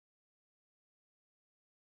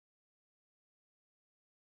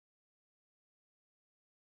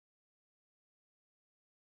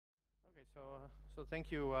So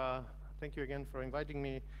thank you again for inviting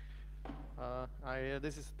me.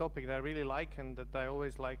 This is a topic that I really like and that I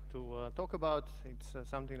always like to talk about. It's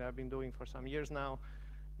something that I've been doing for some years now.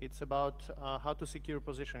 It's about how to secure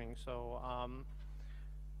positioning. So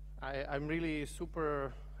I'm really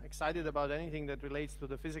super excited about anything that relates to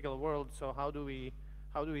the physical world. So how do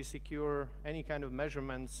we secure any kind of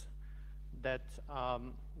measurements that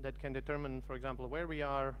that can determine, for example, where we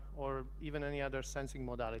are, or even any other sensing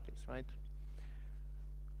modalities, right?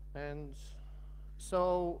 And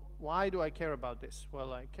so why do I care about this?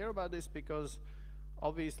 Well, I care about this because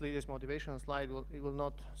obviously this motivational slide will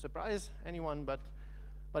not surprise anyone, but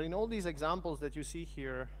in all these examples that you see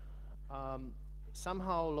here,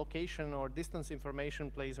 somehow location or distance information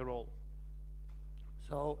plays a role.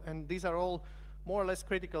 So, and these are all more or less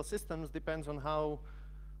critical systems, depends on how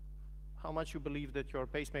much you believe that your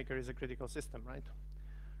pacemaker is a critical system, right?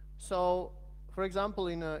 So, for example,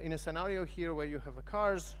 in a scenario here where you have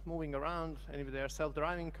cars moving around, and if they are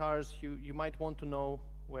self-driving cars, you might want to know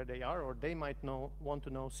where they are, or they might want to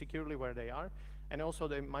know securely where they are, and also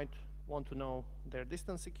they might want to know their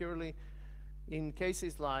distance securely. In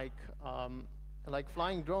cases like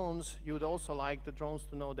flying drones, you would also like the drones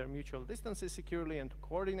to know their mutual distances securely and to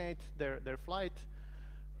coordinate their flight.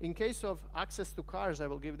 In case of access to cars, I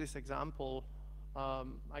will give this example.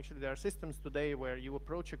 Actually, there are systems today where you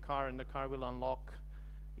approach a car and the car will unlock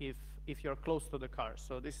if you're close to the car.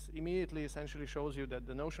 So this immediately essentially shows you that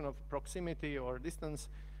the notion of proximity or distance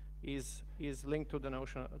is linked to the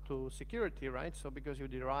notion to security, right? So because you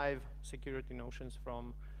derive security notions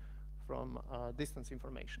from distance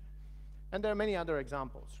information. And there are many other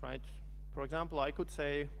examples, right? For example, I could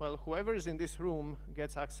say, well, whoever is in this room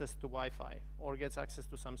gets access to Wi-Fi or gets access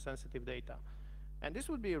to some sensitive data. And this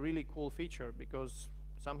would be a really cool feature because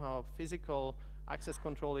somehow physical access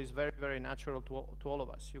control is very, very natural to all of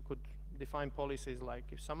us. You could define policies like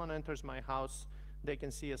if someone enters my house, they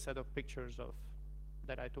can see a set of pictures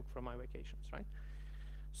that I took from my vacations, right?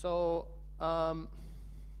 So,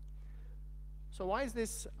 so why is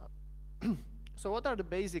this? So what are the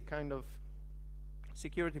basic kind of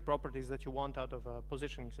security properties that you want out of a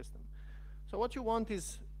positioning system? So what you want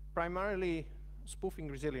is primarily spoofing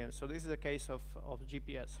resilience. So this is a case of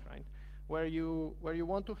GPS, right? Where you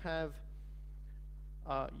want to have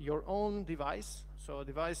your own device, so a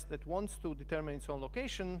device that wants to determine its own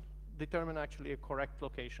location, determine actually a correct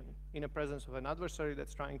location in the presence of an adversary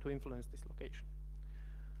that's trying to influence this location.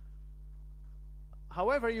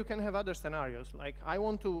 However, you can have other scenarios, like I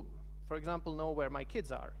want to, for example, know where my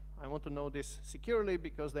kids are. I want to know this securely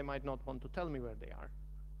because they might not want to tell me where they are,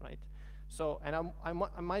 right? So, and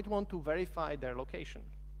I might want to verify their location.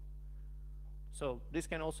 So this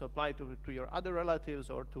can also apply to your other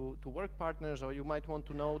relatives or to work partners, or you might want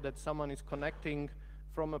to know that someone is connecting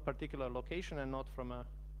from a particular location and not from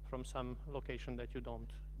some location that you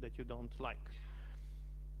don't like.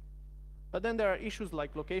 But then there are issues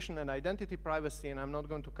like location and identity privacy, and I'm not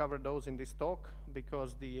going to cover those in this talk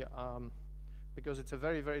because it's a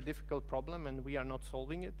very, very difficult problem and we are not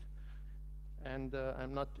solving it. And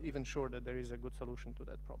I'm not even sure that there is a good solution to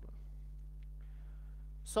that problem.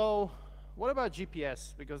 So what about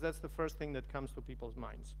GPS? Because that's the first thing that comes to people's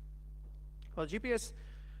minds. Well, GPS,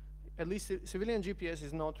 at least civilian GPS,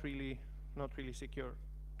 is not really secure.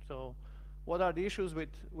 So what are the issues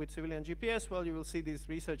with civilian GPS? Well, you will see these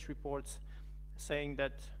research reports saying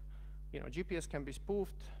that GPS can be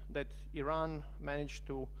spoofed, that Iran managed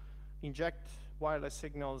to inject wireless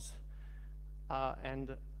signals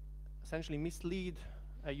and essentially mislead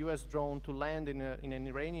a US drone to land in an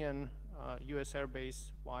Iranian US airbase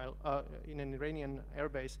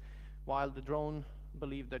while the drone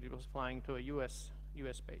believed that it was flying to a US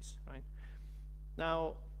base, right?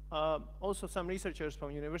 Now, also some researchers from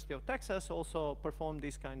University of Texas also performed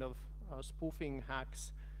these kind of spoofing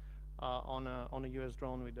hacks on a US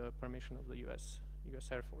drone with the permission of the US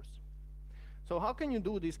Air Force. So how can you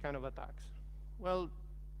do these kind of attacks? Well,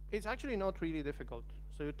 it's actually not really difficult.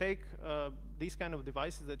 So you take these kind of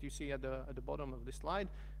devices that you see at the bottom of the slide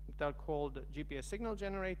that are called GPS signal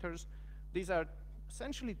generators. These are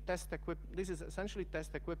essentially test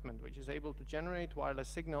equipment which is able to generate wireless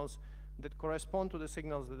signals that correspond to the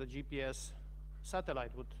signals that the GPS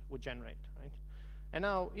satellite would generate, right? And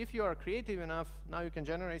now, if you are creative enough, now you can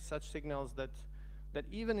generate such signals that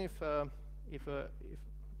even if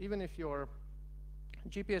your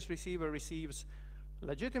GPS receiver receives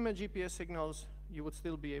legitimate GPS signals, you would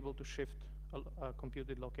still be able to shift a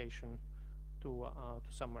computed location to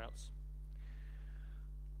somewhere else.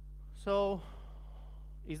 So,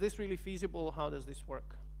 is this really feasible? How does this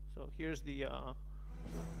work? So here's the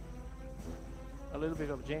a little bit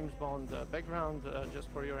of James Bond background just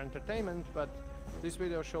for your entertainment, but this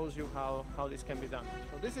video shows you how this can be done.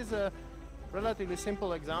 So this is a relatively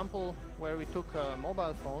simple example where we took a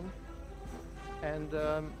mobile phone and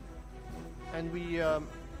we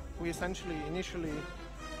essentially initially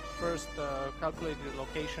first calculated the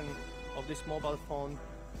location of this mobile phone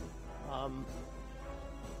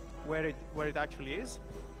where it actually is,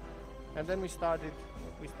 and then we started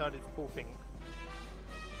spoofing.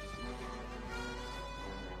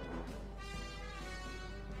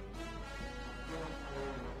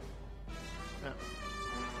 Yeah.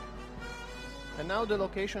 And now the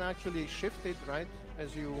location actually shifted, right?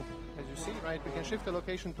 As you see, right? We can shift the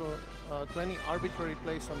location to any arbitrary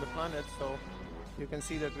place on the planet. So you can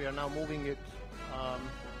see that we are now moving it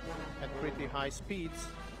at pretty high speeds.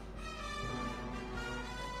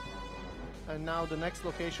 And now the next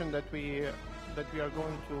location that we are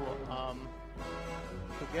going to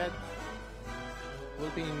get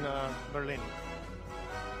will be in Berlin.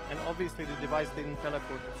 And obviously the device didn't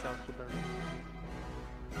teleport itself to Berlin.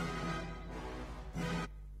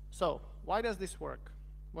 So why does this work?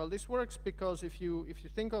 Well, this works because if you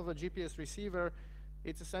think of a GPS receiver,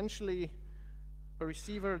 it's essentially a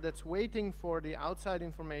receiver that's waiting for the outside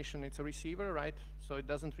information. It's a receiver, right? So it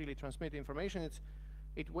doesn't really transmit information.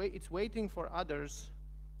 It's waiting for others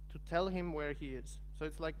to tell him where he is. So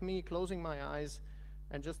it's like me closing my eyes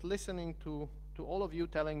and just listening to all of you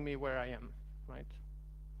telling me where I am, right?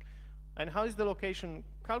 And how is the location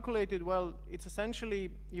calculated? Well, it's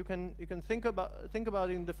essentially, you can think about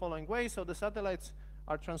it in the following way. So the satellites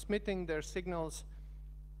are transmitting their signals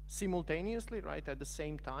simultaneously, right, at the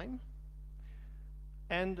same time.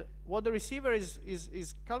 And what the receiver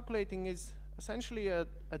is calculating is essentially a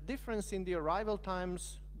difference in the arrival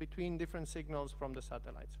times between different signals from the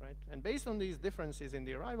satellites, right? And based on these differences in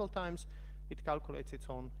the arrival times, it calculates its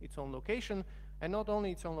own location, and not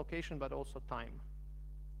only its own location, but also time.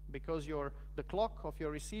 Because the clock of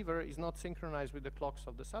your receiver is not synchronized with the clocks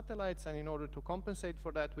of the satellites, and in order to compensate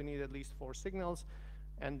for that, we need at least 4 signals,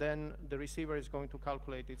 and then the receiver is going to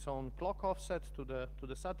calculate its own clock offset to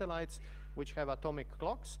the satellites, which have atomic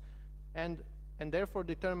clocks, and therefore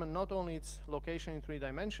determine not only its location in 3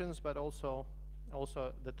 dimensions, but also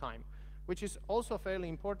the time, which is also fairly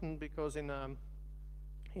important because in a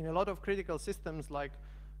lot of critical systems like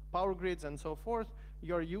power grids and so forth,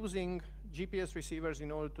 you're using GPS receivers in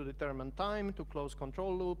order to determine time, to close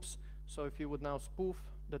control loops. So if you would now spoof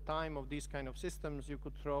the time of these kind of systems, you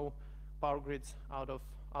could throw power grids out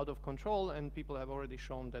of control, and people have already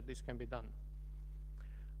shown that this can be done.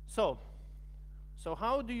 So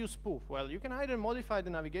how do you spoof? Well, you can either modify the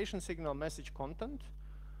navigation signal message content,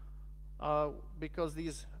 because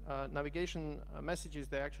these navigation messages,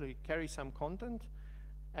 they actually carry some content,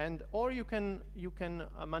 or you can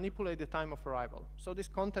manipulate the time of arrival. So this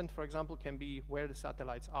content, for example, can be where the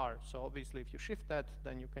satellites are. So obviously, if you shift that,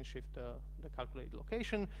 then you can shift the calculated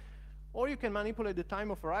location. Or you can manipulate the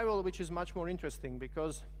time of arrival, which is much more interesting,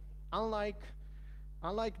 because unlike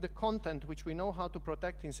the content, which we know how to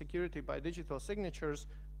protect in security by digital signatures,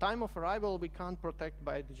 time of arrival we can't protect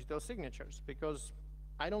by digital signatures, because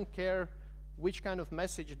I don't care which kind of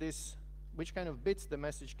message which kind of bits the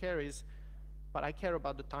message carries, but I care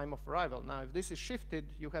about the time of arrival. Now, if this is shifted,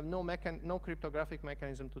 you have no cryptographic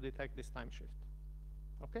mechanism to detect this time shift.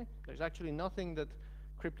 Okay? There's actually nothing that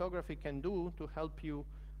cryptography can do to help you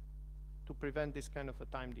to prevent this kind of a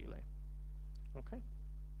time delay. Okay?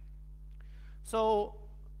 So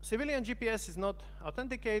civilian GPS is not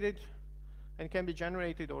authenticated and can be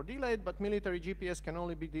generated or delayed, but military GPS can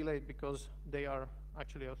only be delayed because they are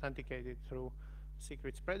actually authenticated through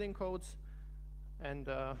secret spreading codes. And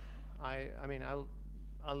I mean,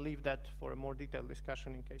 I'll leave that for a more detailed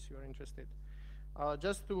discussion in case you are interested.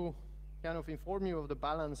 Just to kind of inform you of the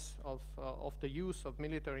balance of the use of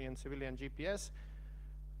military and civilian GPS.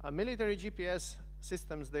 Military GPS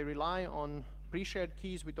systems, they rely on pre-shared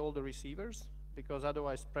keys with all the receivers, because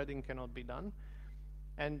otherwise spreading cannot be done.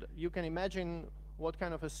 And you can imagine what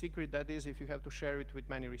kind of a secret that is if you have to share it with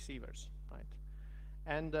many receivers, right?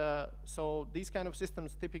 And so these kind of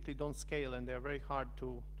systems typically don't scale, and they're very hard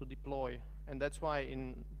to deploy. And that's why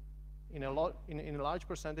in a large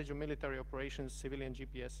percentage of military operations, civilian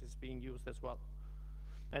GPS is being used as well.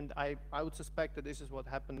 And I would suspect that this is what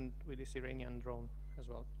happened with this Iranian drone as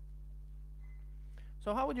well.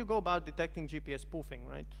 So how would you go about detecting GPS spoofing,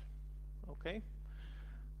 right? Okay.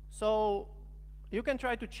 So you can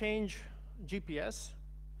try to change GPS.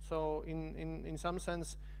 So in some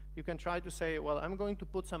sense, you can try to say, well, I'm going to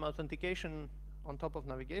put some authentication on top of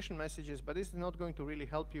navigation messages, but this is not going to really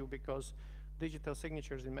help you because digital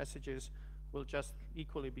signatures in messages will just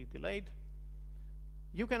equally be delayed.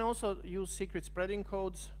 You can also use secret spreading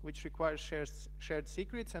codes, which require shared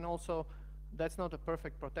secrets, and also that's not a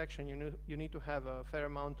perfect protection. You need to have a fair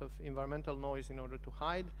amount of environmental noise in order to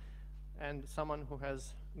hide, and someone who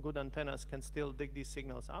has good antennas can still dig these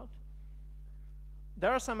signals out.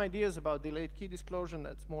 There are some ideas about delayed key disclosure.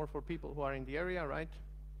 That's more for people who are in the area, right?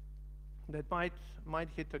 That might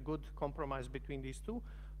hit a good compromise between these two,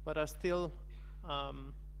 but are still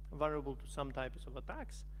vulnerable to some types of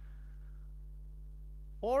attacks.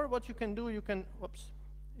 Or what you can do, you can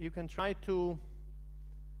try to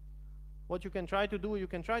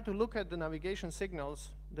look at the navigation signals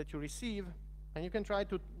that you receive, and you can try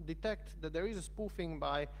to detect that there is a spoofing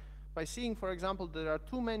by seeing, for example, there are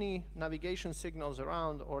too many navigation signals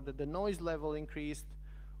around, or that the noise level increased,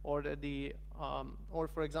 or that or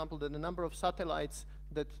for example, that the number of satellites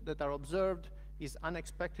that are observed is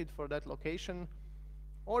unexpected for that location.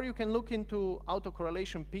 Or you can look into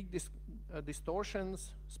autocorrelation peak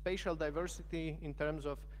distortions, spatial diversity in terms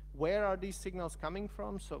of where are these signals coming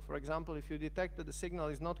from. So for example, if you detect that the signal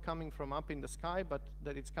is not coming from up in the sky, but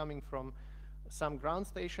that it's coming from some ground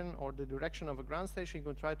station or the direction of a ground station, you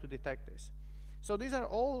can try to detect this. So these are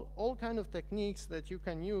all kind of techniques that you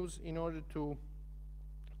can use in order to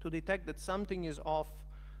detect that something is off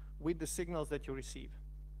with the signals that you receive.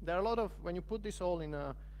 There are a lot of, when you put this all in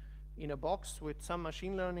a box with some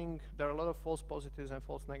machine learning, there are a lot of false positives and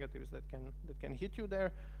false negatives that can hit you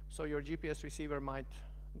there. So your GPS receiver might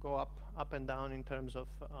go up and down in terms of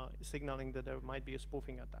signaling that there might be a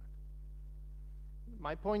spoofing attack.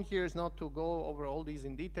 My point here is not to go over all these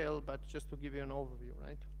in detail, but just to give you an overview,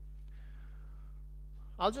 right?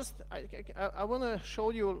 I want to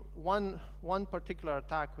show you one particular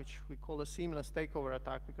attack, which we call a seamless takeover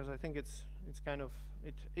attack, because I think it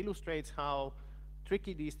illustrates how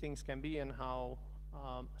tricky these things can be and how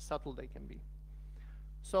subtle they can be.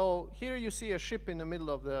 So here you see a ship in the middle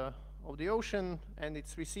of the ocean, and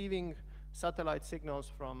it's receiving satellite signals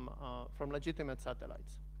from legitimate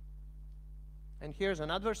satellites. And here's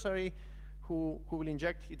an adversary who will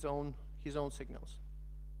inject his own signals.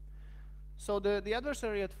 So the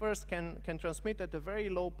adversary at first can transmit at a very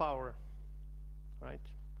low power, right?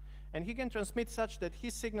 And he can transmit such that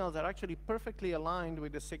his signals are actually perfectly aligned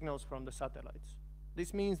with the signals from the satellites.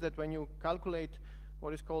 This means that when you calculate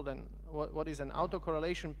what is called what is an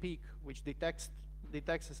autocorrelation peak, which detects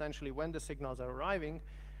essentially when the signals are arriving,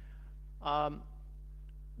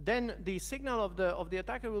 then the signal of the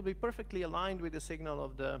attacker will be perfectly aligned with the signal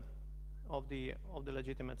of the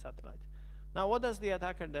legitimate satellite. Now, what does the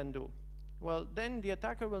attacker then do? Well, then the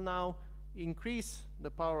attacker will now increase the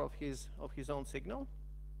power of his own signal,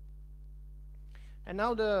 and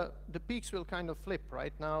now the peaks will kind of flip.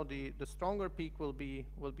 Right now, the stronger peak will be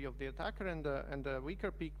of the attacker, and the weaker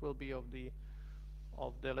peak will be of the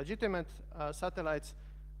legitimate satellites.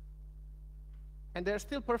 And they're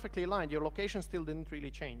still perfectly aligned. Your location still didn't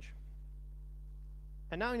really change.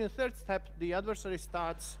 And now in the third step, the adversary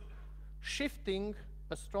starts shifting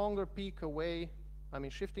a stronger peak away,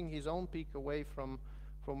 shifting his own peak away from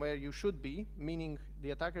where you should be, meaning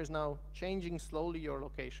the attacker is now changing slowly your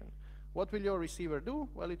location. What will your receiver do?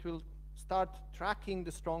 Well, it will start tracking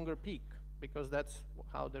the stronger peak, because that's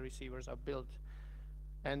how the receivers are built.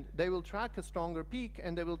 And they will track a stronger peak,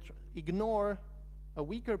 and they will ignore a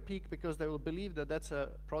weaker peak, because they will believe that that's a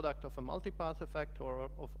product of a multipath effect or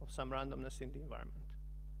of some randomness in the environment.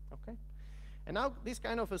 Okay? And now this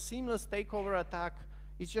kind of a seamless takeover attack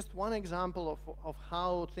is just one example of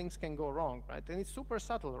how things can go wrong, right? And it's super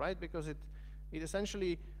subtle, right? Because it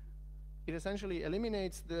essentially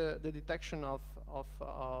eliminates the detection of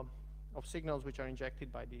signals which are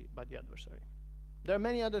injected by the adversary. There are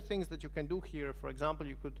many other things that you can do here. For example,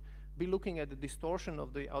 you could be looking at the distortion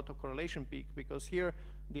of the autocorrelation peak, because here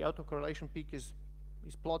the autocorrelation peak is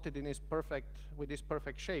plotted in with this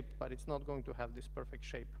perfect shape, but it's not going to have this perfect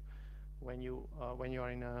shape when you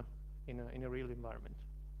are in a real environment.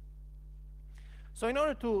 So in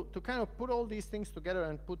order to kind of put all these things together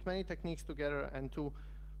and put many techniques together and to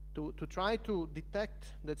try to detect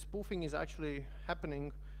that spoofing is actually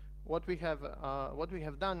happening, what we have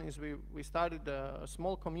done is we started a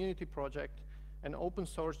small community project, an open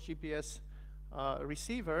source GPS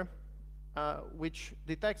receiver, which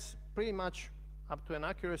detects pretty much up to an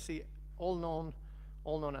accuracy all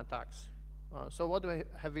known attacks. So what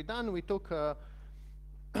have we done? We took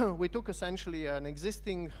essentially an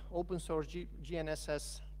existing open source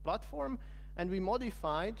GNSS platform, and we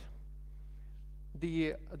modified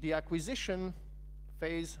the acquisition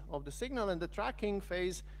phase of the signal and the tracking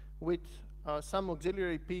phase with some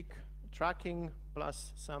auxiliary peak tracking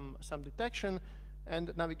plus some detection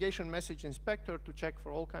and navigation message inspector to check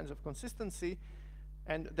for all kinds of consistency.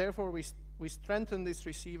 And therefore, we strengthen this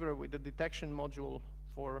receiver with the detection module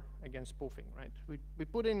for against spoofing, right? We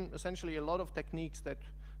put in essentially a lot of techniques that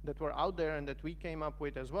were out there and that we came up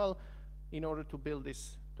with as well in order to build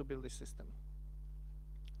this system.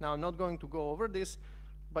 Now, I'm not going to go over this,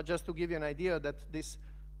 but just to give you an idea that this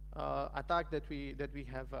attack that we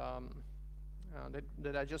have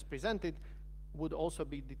that I just presented would also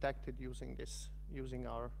be detected using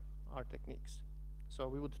our techniques. So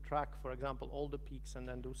we would track, for example, all the peaks and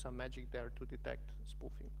then do some magic there to detect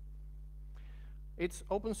spoofing. It's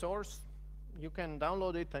open source. You can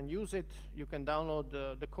download it and use it. You can download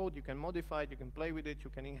the code, you can modify it, you can play with it, you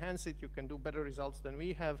can enhance it, you can do better results than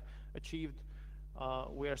we have achieved.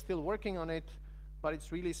 We are still working on it, but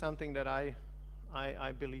it's really something that I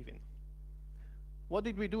believe in. What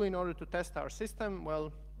did we do in order to test our system?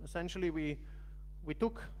 Well, essentially we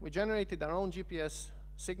generated our own GPS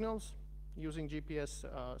signals using GPS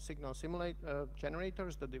signal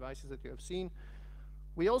generators, the devices that you have seen.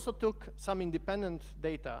 We also took some independent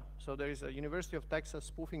data. So there is a University of Texas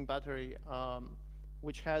spoofing battery,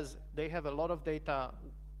 which they have a lot of data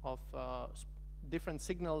of different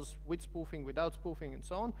signals with spoofing, without spoofing, and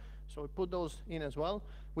so on. So we put those in as well.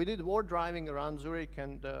 We did war driving around Zurich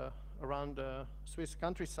and around the Swiss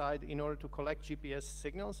countryside in order to collect GPS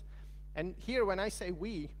signals. And here, when I say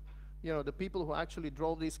we, the people who actually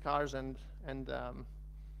drove these cars and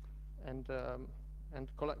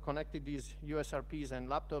connected these USRPs and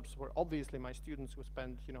laptops were obviously my students who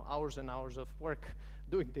spent hours and hours of work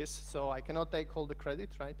doing this. So I cannot take all the credit,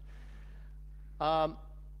 right?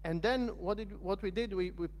 And then what we did,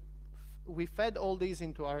 we fed all these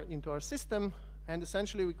into our system, and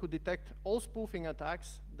essentially we could detect all spoofing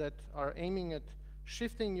attacks that are aiming at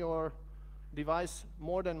shifting your device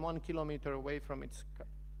more than 1 kilometer away from its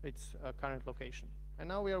current location. And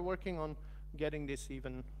now we are working on getting this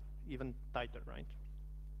even tighter, right?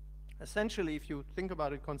 Essentially, if you think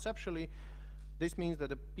about it conceptually, this means that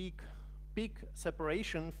the peak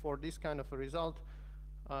separation for this kind of a result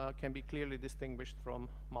can be clearly distinguished from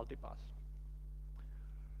multipath.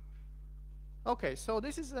 Okay, so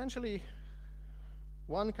this is essentially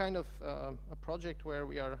one kind of a project where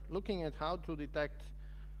we are looking at how to detect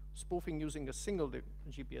spoofing using a single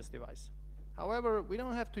GPS device. However, we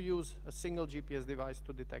don't have to use a single GPS device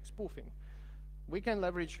to detect spoofing. We can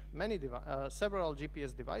leverage several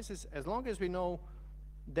GPS devices as long as we know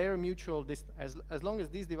their mutual distance, as long as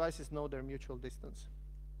these devices know their mutual distance.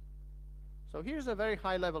 So here's a very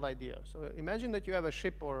high-level idea. So imagine that you have a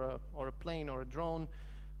ship or a plane or a drone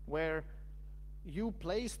where you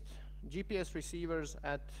placed GPS receivers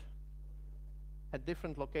at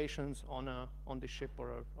different locations on the ship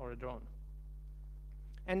or a drone.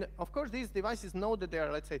 And of course, these devices know that they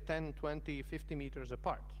are, let's say, 10, 20, 50 meters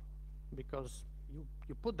apart, because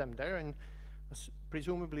you put them there, and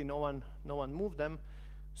presumably no one moved them.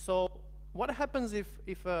 So what happens if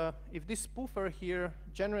this spoofer here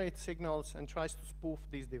generates signals and tries to spoof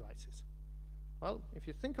these devices? Well, if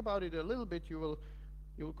you think about it a little bit, you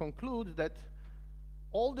will conclude that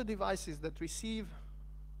all the devices that receive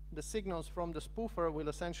the signals from the spoofer will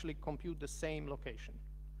essentially compute the same location.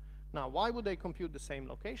 Now, why would they compute the same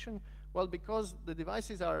location? Well, because the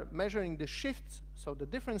devices are measuring the shifts, so the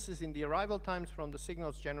differences in the arrival times from the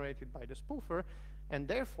signals generated by the spoofer, and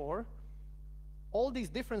therefore, all these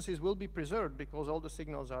differences will be preserved because all the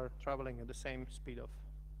signals are traveling at the same speed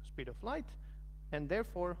of light, and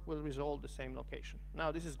therefore will resolve the same location.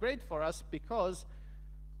 Now, this is great for us because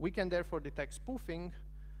we can therefore detect spoofing,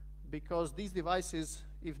 because these devices,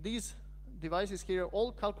 if these devices here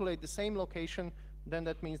all calculate the same location, then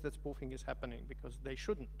that means that spoofing is happening, because they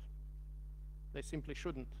shouldn't. They simply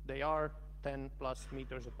shouldn't. They are 10 plus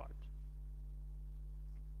meters apart.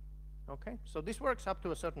 Okay, so this works up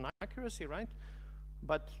to a certain accuracy, right?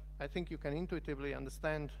 But I think you can intuitively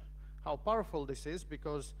understand how powerful this is,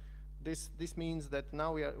 because this means that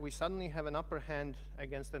now we suddenly have an upper hand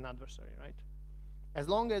against an adversary, right? As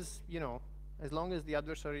long as the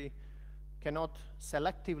adversary cannot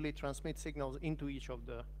selectively transmit signals into each of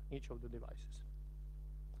the devices.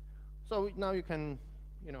 So now you can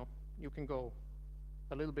go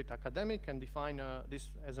a little bit academic and define this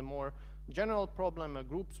as a more general problem, a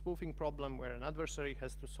group spoofing problem, where an adversary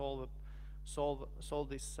has to solve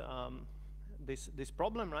this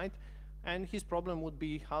problem, right? And his problem would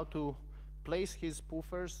be how to place his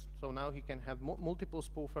spoofers. So now he can have multiple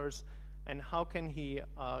spoofers, and how can he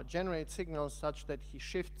generate signals such that he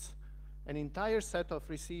shifts an entire set of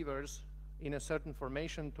receivers in a certain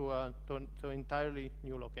formation to an entirely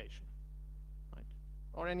new location, right?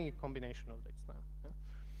 Or any combination of this now. Yeah?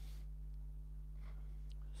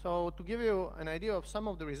 So to give you an idea of some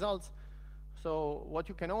of the results, So what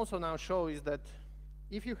you can also now show is that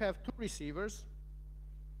if you have two receivers,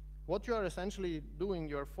 what you are essentially doing,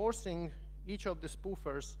 you're forcing each of the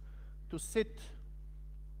spoofers to sit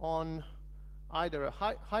on either a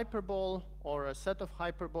hyperbole or a set of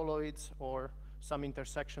hyperboloids or some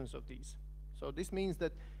intersections of these. So this means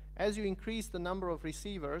that as you increase the number of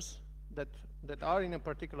receivers that are in a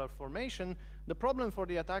particular formation, the problem for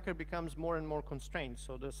the attacker becomes more and more constrained.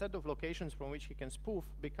 So the set of locations from which he can spoof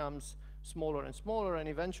becomes smaller and smaller, and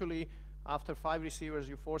eventually, after 5 receivers,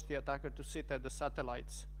 you force the attacker to sit at the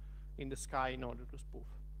satellites in the sky in order to spoof.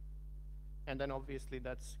 And then obviously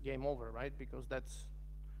that's game over, right? Because that's,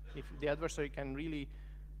 if the adversary can really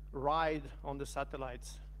ride on the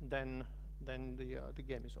satellites, then the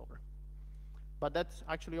game is over. But that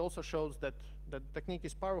actually also shows that the technique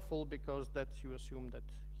is powerful, because that you assume that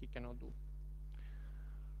he cannot do.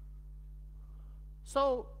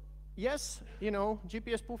 So yes,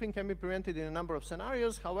 GPS spoofing can be prevented in a number of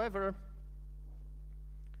scenarios. However,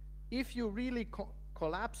 if you really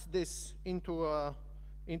collapse this into a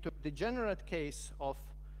degenerate case of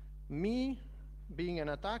me being an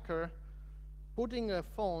attacker, putting a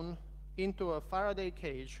phone into a Faraday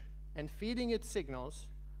cage and feeding it signals,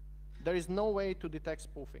 there is no way to detect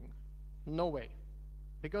spoofing. No way.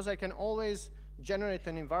 Because I can always generate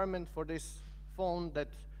an environment for this phone that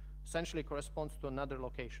essentially corresponds to another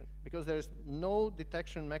location, because there's no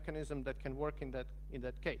detection mechanism that can work in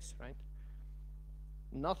that case, right?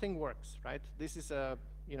 Nothing works, right? This is a,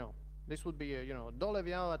 this would be a,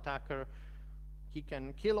 Dolev-Yao attacker. He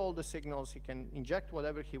can kill all the signals, he can inject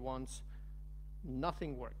whatever he wants.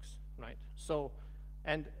 Nothing works, right? So,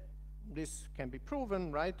 and this can be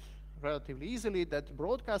proven, right, relatively easily, that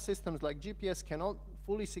broadcast systems like GPS cannot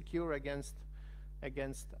fully secure against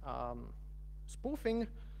spoofing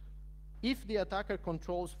if the attacker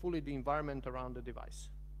controls fully the environment around the device.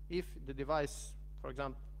 If the device,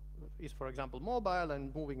 is for example mobile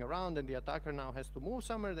and moving around, and the attacker now has to move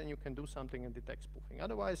somewhere, then you can do something and detect spoofing.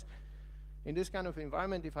 Otherwise, in this kind of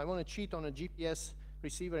environment, if I want to cheat on a GPS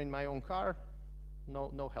receiver in my own car,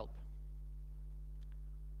 no help.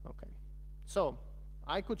 Okay, so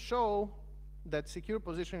I could show that secure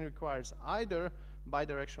positioning requires either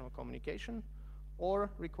bidirectional communication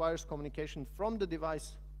or requires communication from the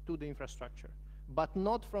device to the infrastructure, but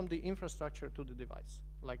not from the infrastructure to the device,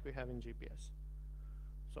 like we have in GPS.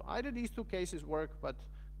 So either these two cases work, but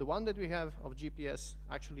the one that we have of GPS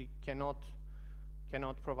actually cannot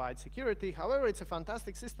provide security. However, it's a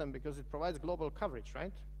fantastic system because it provides global coverage,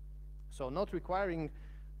 right? So not requiring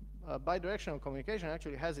bidirectional communication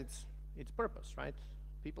actually has its purpose, right?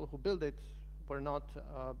 People who build it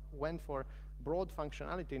went for broad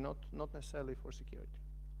functionality, not necessarily for security.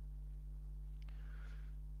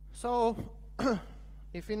 So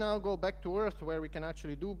if we now go back to Earth, where we can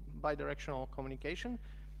actually do bidirectional communication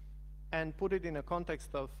and put it in a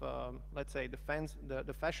context of, let's say,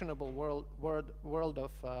 the fashionable world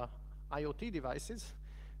of IoT devices,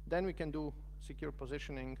 then we can do secure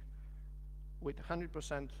positioning with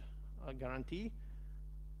 100% guarantee,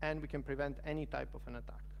 and we can prevent any type of an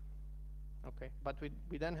attack. Okay, but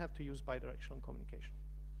we then have to use bidirectional communication.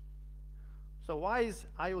 So why is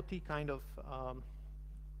IoT kind of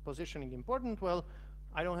positioning important? Well,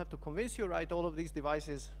 I don't have to convince you, right? All of these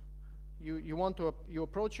devices, you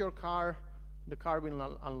approach your car, the car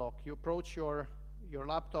will unlock. You approach your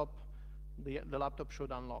laptop, the laptop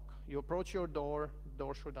should unlock. You approach your door, the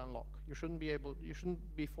door should unlock. You shouldn't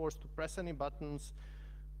be forced to press any buttons,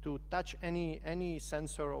 to touch any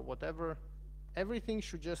sensor or whatever. Everything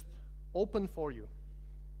should just open for you,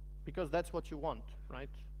 because that's what you want, right?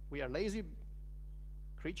 We are lazy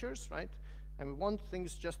creatures, right? And we want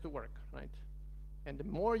things just to work, right? And the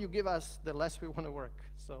more you give us, the less we want to work.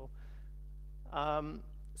 So,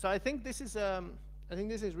 so I think this is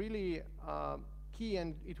really key,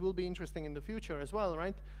 and it will be interesting in the future as well,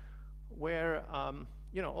 right? Where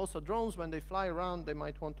also drones, when they fly around, they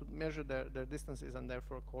might want to measure their distances and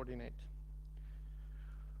therefore coordinate.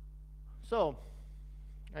 So,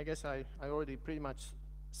 I guess I already pretty much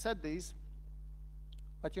said these,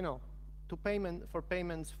 but for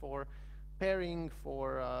payments, for pairing,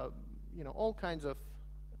 for all kinds of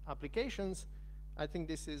applications, I think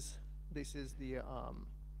this is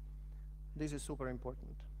super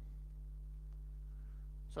important.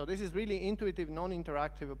 So this is really intuitive,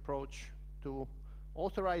 non-interactive approach to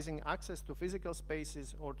authorizing access to physical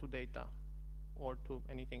spaces or to data or to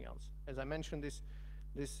anything else. As I mentioned this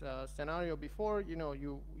scenario before,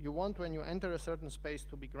 you want, when you enter a certain space,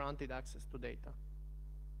 to be granted access to data,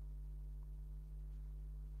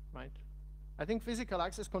 right? I think physical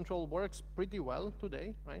access control works pretty well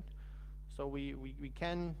today, right? So we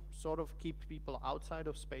can sort of keep people outside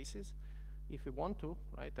of spaces if we want to,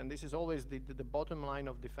 right? And this is always the bottom line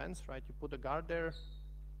of defense, right? You put a guard there.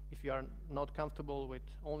 If you are not comfortable with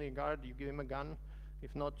only a guard, you give him a gun.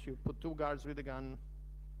 If not, you put 2 guards with a gun,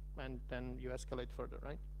 and then you escalate further,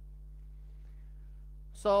 right?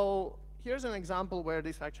 So here's an example where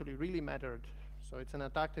this actually really mattered. So it's an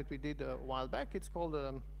attack that we did a while back. It's called,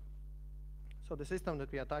 so the system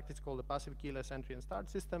that we attacked is called the passive keyless entry and start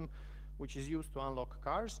system, which is used to unlock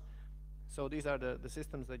cars. So these are the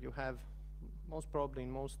systems that you have most probably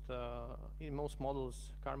in most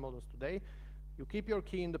models, car models today. You keep your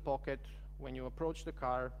key in the pocket. When you approach the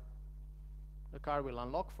car will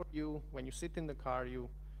unlock for you. When you sit in the car,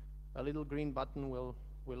 a little green button will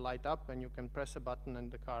light up, and you can press a button and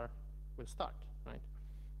the car will start, right?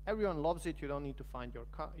 Everyone loves it. You don't need to find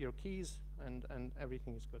your keys, and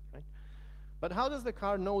everything is good, right? But how does the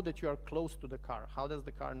car know that you are close to the car? How does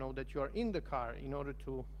the car know that you are in the car in order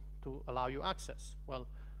to allow you access? Well,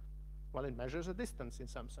 it measures a distance in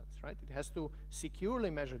some sense, right? It has to securely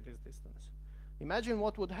measure this distance. Imagine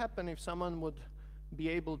what would happen if someone would be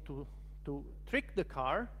able to trick the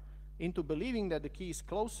car into believing that the key is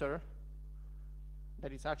closer,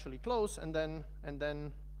 that it's actually close, and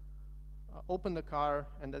then open the car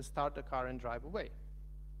and then start the car and drive away.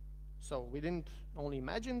 So we didn't only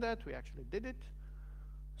imagine that, we actually did it.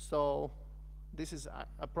 So this is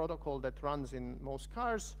a protocol that runs in most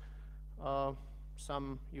cars.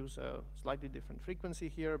 Some use a slightly different frequency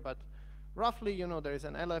here, but roughly, there is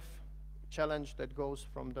an LF challenge that goes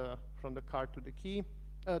from the car to the key,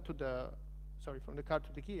 from the car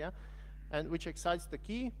to the key, yeah, and which excites the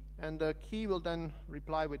key, and the key will then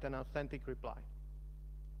reply with an authentic reply.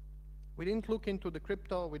 We didn't look into the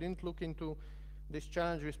crypto, we didn't look into this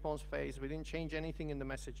challenge response phase, we didn't change anything in the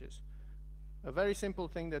messages. A very simple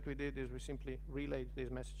thing that we did is we simply relayed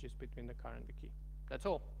these messages between the car and the key. That's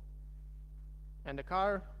all. And the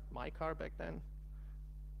car, my car back then,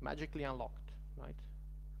 magically unlocked, right?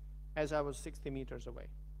 As I was 60 meters away.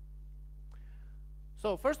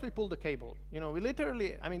 So first we pulled the cable. We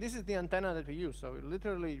literally, this is the antenna that we use. So we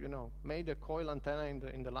literally, made a coil antenna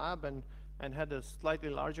in the lab and had a slightly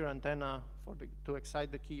larger antenna to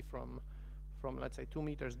excite the key from let's say 2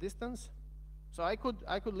 meters distance. So I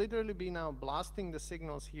could literally be now blasting the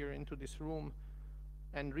signals here into this room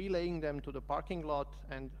and relaying them to the parking lot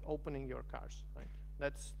and opening your cars, right?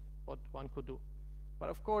 That's what one could do. But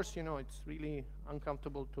of course, it's really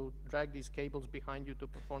uncomfortable to drag these cables behind you to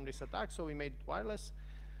perform this attack, so we made it wireless.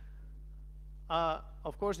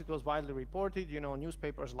 Of course, it was widely reported.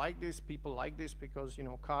 Newspapers like this, people like this, because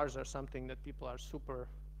cars are something that people are super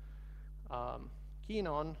keen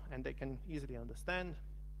on and they can easily understand.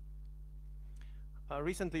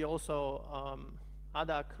 Recently, also,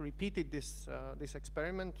 ADAC repeated this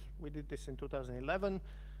experiment. We did this in 2011.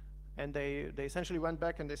 And they essentially went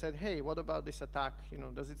back and they said, hey, what about this attack?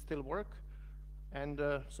 Does it still work? And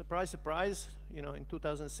surprise, surprise, in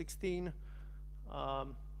 2016,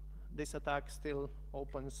 this attack still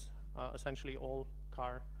opens essentially all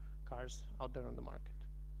cars out there on the market.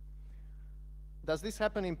 Does this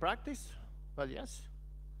happen in practice? Well, yes.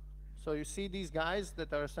 So you see these guys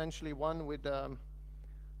that are essentially one with the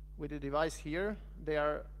device here. They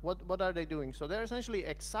are, what are they doing? So they're essentially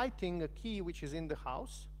exciting a key which is in the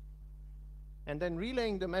house, and then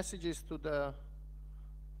relaying the messages to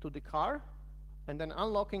the car, and then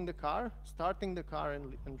unlocking the car, starting the car,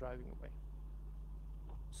 and driving away.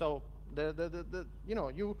 So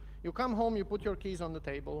you come home, you put your keys on the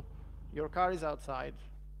table, your car is outside.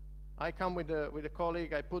 I come with a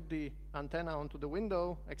colleague, I put the antenna onto the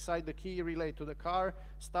window, excite the key, relay to the car,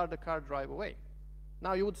 start the car, drive away.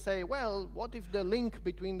 Now you would say, well, what if the link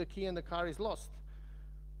between the key and the car is lost?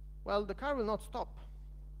 Well, the car will not stop.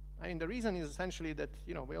 The reason is essentially that,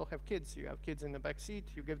 we all have kids. You have kids in the back seat,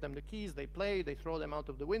 you give them the keys, they play, they throw them out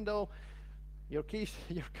of the window. Your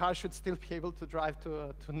car should still be able to drive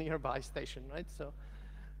to a nearby station, right? So,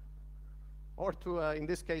 or to, in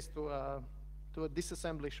this case, to a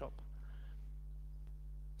disassembly shop.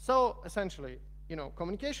 So essentially,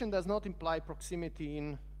 communication does not imply proximity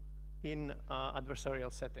in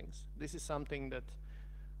adversarial settings. This is something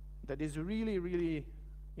that is really, really,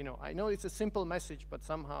 I know it's a simple message, but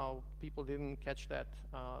somehow people didn't catch that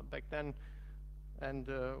back then, and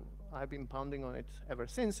I've been pounding on it ever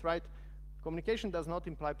since, right? Communication does not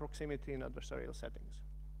imply proximity in adversarial settings.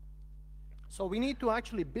 So we need to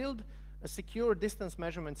actually build a secure distance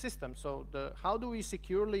measurement system. So how do we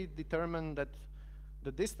securely determine that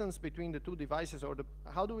the distance between the two devices, or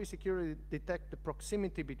how do we securely detect the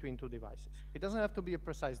proximity between two devices? It doesn't have to be a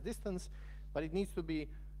precise distance, but it needs to be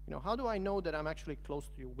You know, how do I know that I'm actually close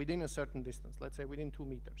to you within a certain distance, let's say within 2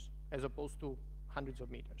 meters, as opposed to hundreds of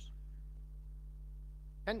meters?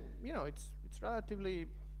 And, you know, it's relatively,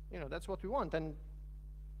 you know, that's what we want. And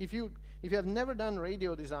if you have never done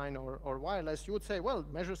radio design or wireless, you would say, well,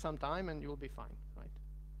 measure some time and you'll be fine, right?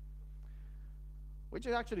 Which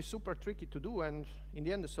is actually super tricky to do, and in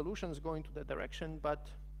the end, the solutions go into that direction, but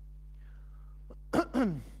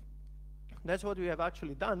that's what we have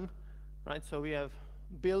actually done, right? So we have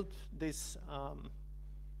built this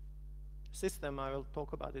system. I will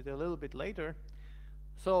talk about it a little bit later.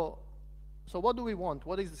 So what do we want?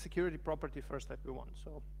 What is the security property first that we want?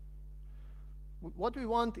 So what we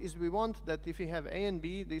want is we want that if you have A and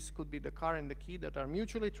B, this could be the car and the key, that are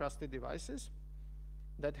mutually trusted devices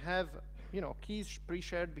that have, you know, keys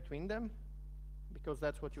pre-shared between them, because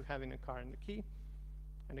that's what you have in a car and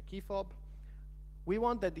the key fob. We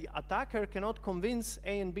want that the attacker cannot convince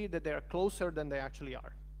A and B that they are closer than they actually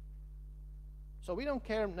are. So we don't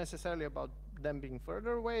care necessarily about them being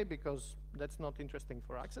further away, because that's not interesting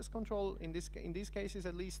for access control in these cases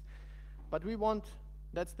at least. But we want,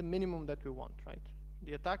 that's the minimum that we want, right?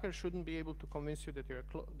 The attacker shouldn't be able to convince you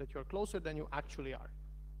that you're closer than you actually are.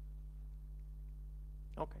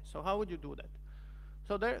 Okay, so how would you do that?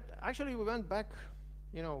 So there, actually, we went back,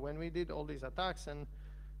 you know, when we did all these attacks, and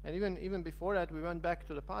even before that, we went back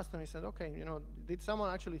to the past and we said, okay, you know, did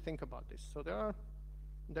someone actually think about this? So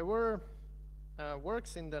there were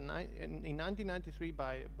works in 1993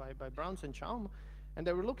 by Browns and Chaum, and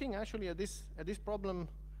they were looking actually at this problem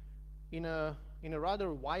in a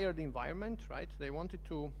rather wired environment, right? They wanted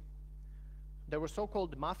to. There were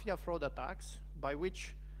so-called mafia fraud attacks, by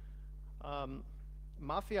which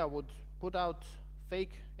mafia would put out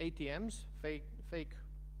fake ATMs, fake,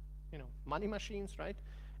 you know, money machines, right?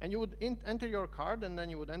 And you would enter your card, and then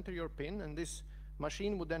you would enter your PIN, and this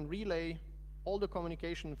machine would then relay all the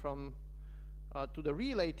communication from to the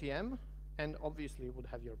real ATM, and obviously would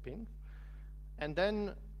have your PIN. And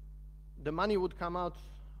then the money would come out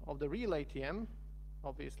of the real ATM.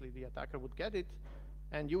 Obviously, the attacker would get it,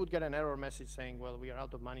 and you would get an error message saying, well, we are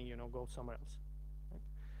out of money, you know, go somewhere else. Right?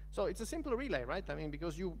 So it's a simple relay, right? I mean,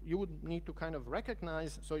 because you would need to kind of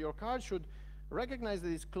recognize, so your card should recognize that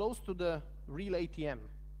it's close to the real ATM,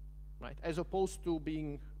 right? As opposed to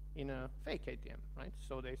being in a fake ATM, right?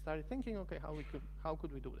 So they started thinking, okay, how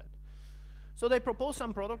could we do that? So they proposed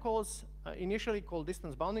some protocols, initially called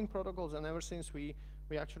distance bounding protocols, and ever since we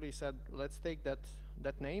actually said, let's take that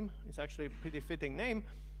name. It's actually a pretty fitting name,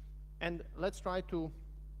 and let's try to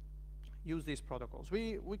use these protocols.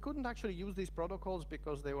 We couldn't actually use these protocols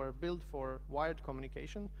because they were built for wired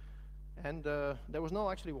communication, and there was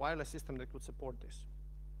no actually wireless system that could support this.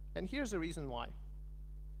 And here's the reason why.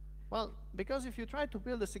 Well, because if you try to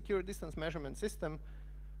build a secure distance measurement system,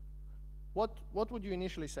 what would you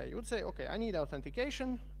initially say? You would say, okay, I need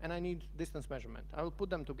authentication and I need distance measurement. I will put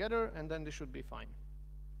them together and then this should be fine.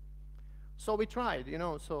 So we tried, you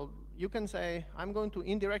know, so you can say, I'm going to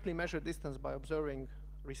indirectly measure distance by observing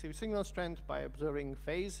received signal strength, by observing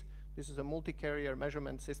phase. This is a multi-carrier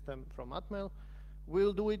measurement system from Atmel.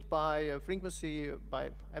 We'll do it by frequency,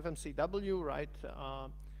 by FMCW, right?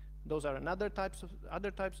 Those are other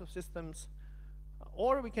types of systems.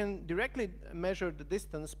 Or we can directly measure the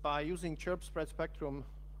distance by using chirp spread spectrum,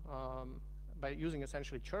 by using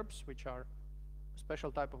essentially chirps, which are a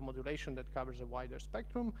special type of modulation that covers a wider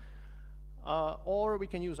spectrum. Or we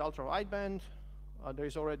can use ultra-wideband. There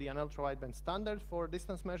is already an ultra-wideband standard for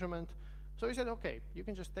distance measurement. So we said, okay, you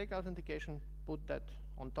can just take authentication, put that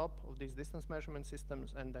on top of these distance measurement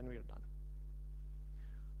systems, and then we're done.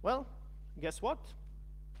 Well, guess what?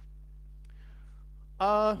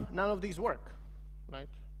 None of these work. Right?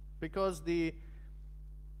 Because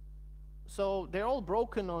so they're all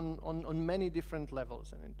broken on many different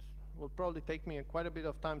levels, and it will probably take me quite a bit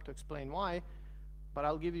of time to explain why, but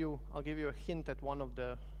I'll give you a hint at one of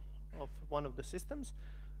the systems.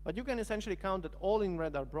 But you can essentially count that all in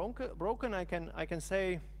red are broken. I can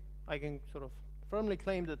sort of firmly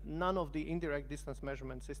claim that none of the indirect distance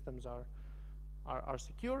measurement systems are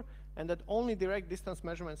secure, and that only direct distance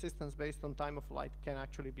measurement systems based on time of flight can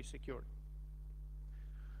actually be secured.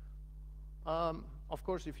 Of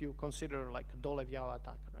course, if you consider like Dolev-Yao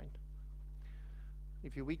attack, right?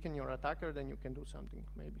 If you weaken your attacker, then you can do something,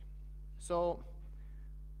 maybe. So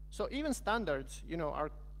even standards, you know, are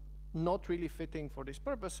not really fitting for this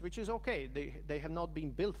purpose, which is okay. They have not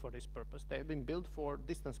been built for this purpose. They have been built for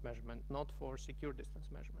distance measurement, not for secure distance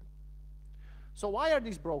measurement. So why are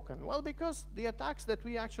these broken? Well, because the attacks that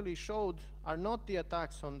we actually showed are not the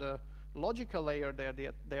attacks on the logical layer,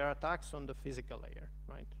 they are attacks on the physical layer,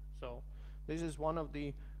 right? So this is one of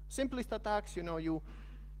the simplest attacks. You know, you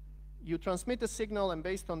you transmit a signal, and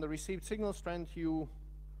based on the received signal strength, you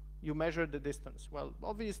measure the distance. Well,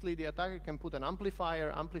 obviously, the attacker can put an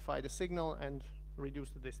amplifier, amplify the signal, and reduce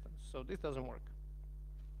the distance. So this doesn't work.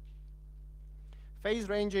 Phase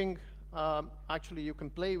ranging, actually, you can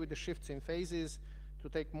play with the shifts in phases to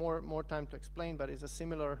take more time to explain, but it's a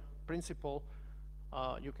similar principle.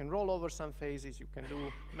 You can roll over some phases, you can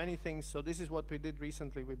do many things. So this is what we did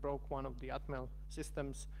recently. We broke one of the Atmel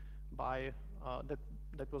systems by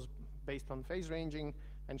that was based on phase ranging,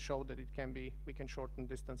 and showed that we can shorten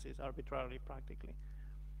distances arbitrarily, practically.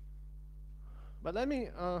 But let me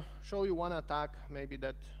show you one attack maybe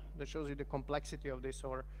that shows you the complexity of this,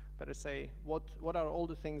 or better say, what are all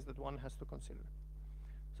the things that one has to consider.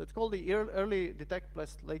 So it's called the early detect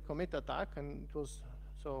plus late commit attack, and it was,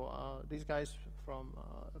 so these guys from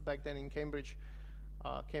back then in Cambridge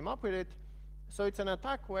came up with it. So it's an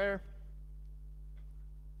attack where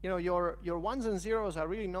your ones and zeros are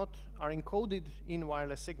really are encoded in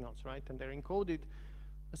wireless signals, right? And they're encoded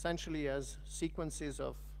essentially as sequences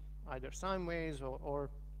of either sine waves or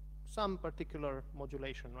some particular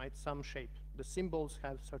modulation, right? Some shape. The symbols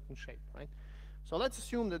have certain shape, right? So let's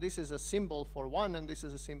assume that this is a symbol for 1 and this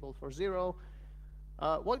is a symbol for 0.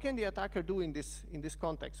 What can the attacker do in this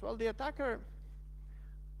context? Well,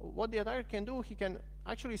 what the attacker can do, he can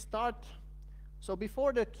actually start. So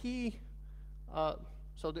before the key,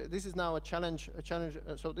 this is now a challenge.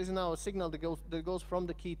 So this is now a signal that goes from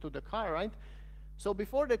the key to the car, right? So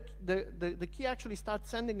before the key actually starts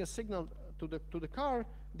sending a signal to the car,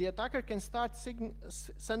 the attacker can start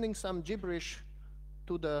sending some gibberish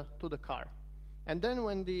to the car. And then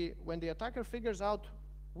when the attacker figures out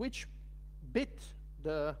which bit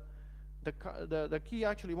the key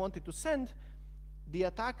actually wanted to send, the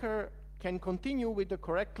attacker can continue with the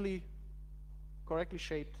correctly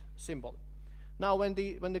shaped symbol. Now, when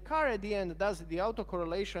the car at the end does the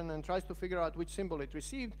autocorrelation and tries to figure out which symbol it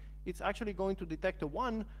received, it's actually going to detect a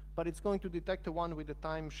 1, but it's going to detect a 1 with a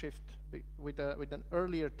time shift, with an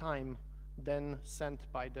earlier time than sent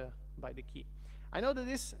by the key. I know that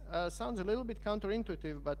this sounds a little bit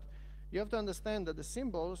counterintuitive, but you have to understand that the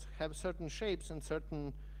symbols have certain shapes and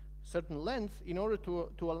certain length in order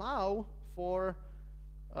to allow for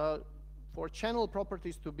channel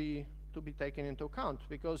properties to be taken into account,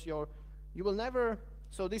 because you will never,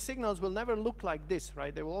 so these signals will never look like this,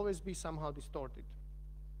 right? They will always be somehow distorted.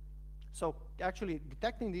 So actually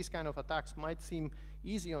detecting these kind of attacks might seem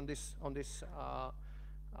easy on this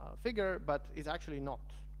figure, but it's actually not,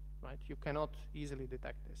 right? You cannot easily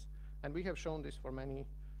detect this. And we have shown this for many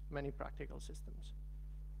practical systems.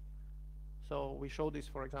 So we show this,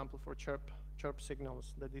 for example, for chirp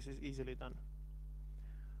signals, that this is easily done.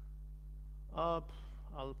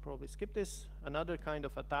 I'll probably skip this. Another kind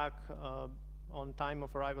of attack on time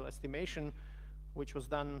of arrival estimation, which was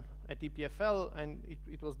done at EPFL, and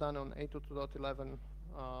it was done on 802.11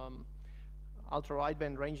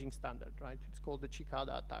 ultra-wideband ranging standard, right? It's called the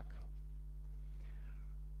Cicada attack.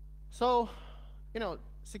 So,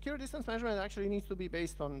 secure distance measurement actually needs to be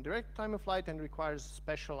based on direct time of flight and requires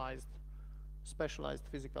specialized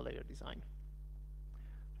physical layer design.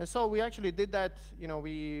 And so we actually did that.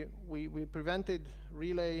 We prevented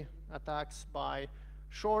relay attacks by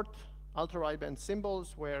short ultra-wideband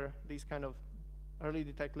symbols, where these kind of early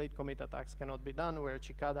detect, late commit attacks cannot be done, where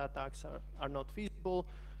Cicada attacks are not feasible.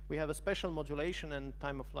 We have a special modulation and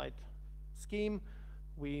time of flight scheme.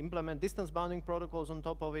 We implement distance bounding protocols on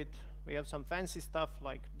top of it. We have some fancy stuff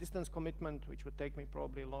like distance commitment, which would take me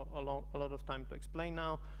probably a lot of time to explain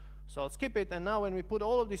now. So I'll skip it. And now when we put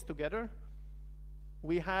all of this together,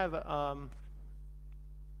 we have a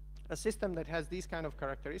system that has these kind of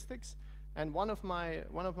characteristics. And one of my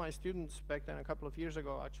students back then, a couple of years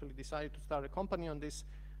ago, actually decided to start a company on this.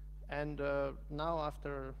 And now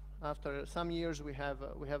after some years, we have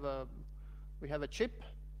a chip.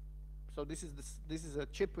 So this is a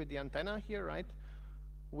chip with the antenna here, right?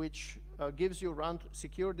 Which gives you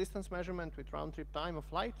secure distance measurement with round trip time of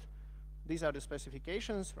flight. These are the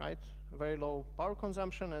specifications, right? Very low power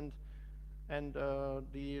consumption, and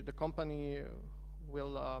the company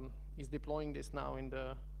is deploying this now in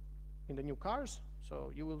the new cars.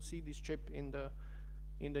 So you will see this chip in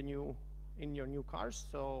your new cars.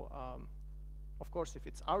 So of course, if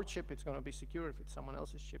it's our chip, it's going to be secure. If it's someone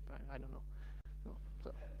else's chip, I don't know.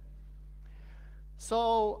 No.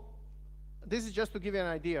 So this is just to give you an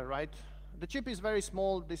idea, right? The chip is very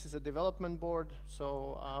small. This is a development board.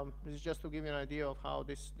 So this is just to give you an idea of how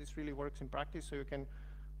this really works in practice. So you can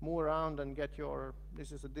move around and get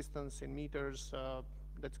this is a distance in meters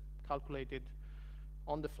that's calculated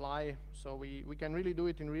on the fly. So we can really do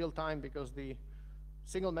it in real time, because the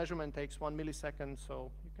single measurement takes 1 millisecond,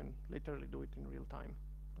 so you can literally do it in real time.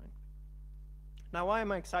 Right? Now, why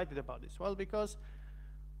am I excited about this? Well, because,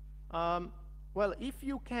 well, if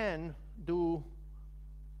you can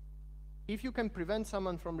prevent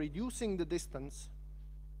someone from reducing the distance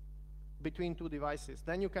between two devices,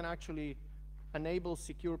 then you can actually enable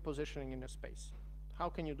secure positioning in a space. How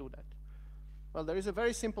can you do that? Well, there is a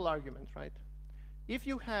very simple argument, right? If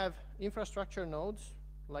you have infrastructure nodes,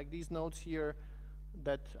 like these nodes here,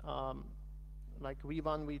 that like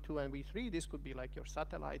V1, V2, and V3, this could be like your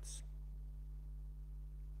satellites,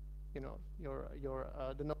 you know,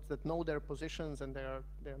 the nodes that know their positions and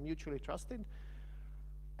they're mutually trusted.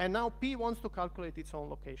 And now P wants to calculate its own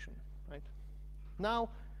location, right? Now,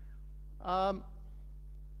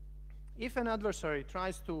 if an adversary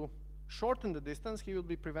tries to shorten the distance, he will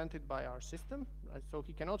be prevented by our system, right? So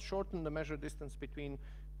he cannot shorten the measured distance between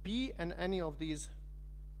P and any of these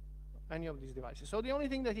devices. So the only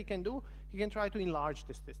thing that he can do, he can try to enlarge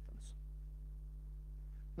this distance.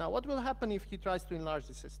 Now, what will happen if he tries to enlarge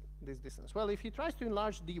this distance? Well, if he tries to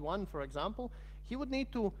enlarge D1, for example, he would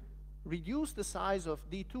need to reduce the size of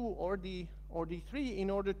D2 or D3 in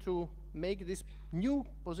order to make this new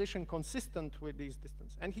position consistent with this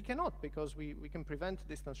distance. And he cannot, because we can prevent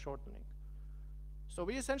distance shortening. So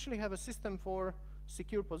we essentially have a system for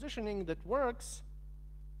secure positioning that works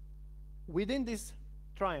within this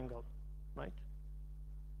triangle, right?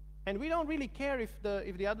 And we don't really care if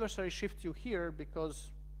the adversary shifts you here,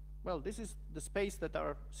 because, well, this is the space that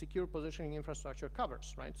our secure positioning infrastructure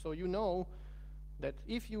covers, right? So you know that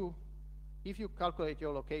if you calculate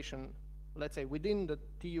your location, let's say within the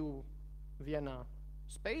TU Vienna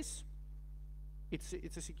space,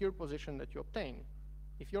 it's a secure position that you obtain.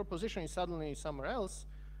 If your position is suddenly somewhere else,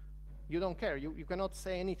 you don't care. You cannot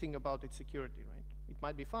say anything about its security, right? It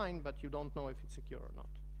might be fine, but you don't know if it's secure or not.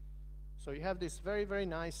 So you have this very, very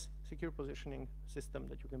nice secure positioning system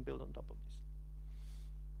that you can build on top of this.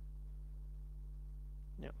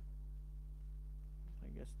 Yeah.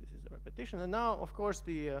 I guess this is a repetition. And now, of course,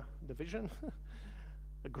 the vision,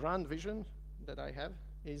 the grand vision that I have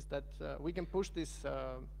is that we can push this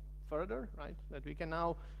further, right? That we can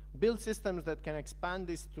now build systems that can expand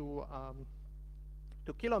this to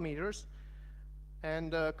kilometers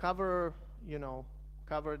and cover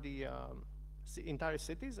the entire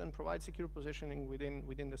cities and provide secure positioning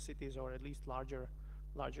within the cities, or at least larger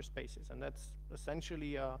spaces. And that's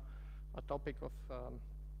essentially a topic of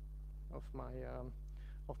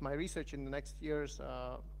my research in the next years,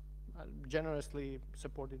 generously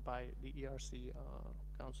supported by the ERC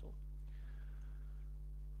Council.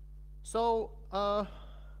 So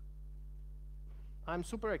I'm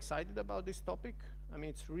super excited about this topic. I mean,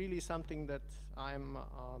 it's really something that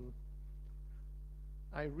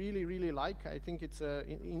I really, really like. I think it's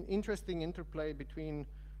an interesting interplay between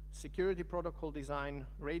security protocol design,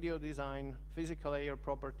 radio design, physical layer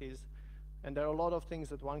properties, and there are a lot of things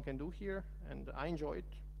that one can do here, and I enjoy it.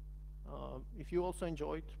 If you also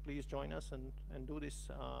enjoy it, please join us and do this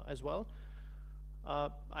as well.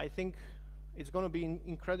 I think it's going to be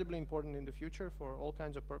incredibly important in the future for all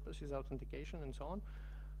kinds of purposes, authentication and so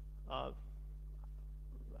on.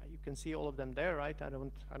 You can see all of them there, right? I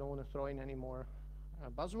don't want to throw in any more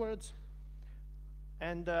buzzwords.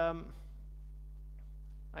 And I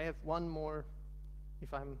have one more,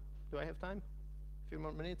 do I have time? A few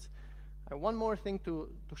more minutes. I have one more thing to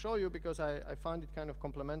show you, because I found it kind of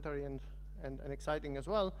complementary and exciting as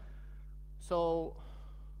well. So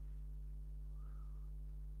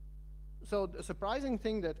the surprising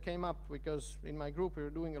thing that came up, because in my group we were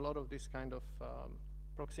doing a lot of this kind of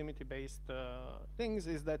proximity-based things,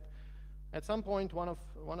 is that at some point one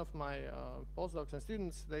of my postdocs and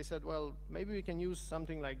students, they said, well, maybe we can use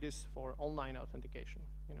something like this for online authentication,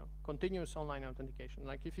 continuous online authentication.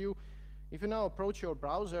 Like if you now approach your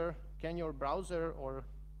browser, can your browser or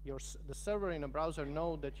the server in a browser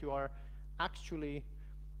know that you are actually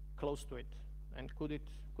close to it? And could it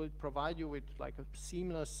provide you with like a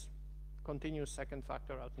seamless continuous second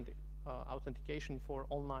factor authentication for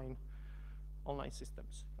online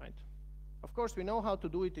systems, right? Of course, we know how to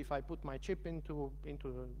do it. If I put my chip into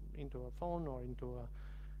a phone or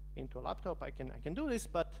into a laptop, I can do this.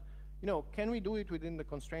 But can we do it within the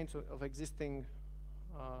constraints of existing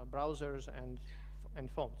browsers and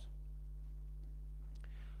phones?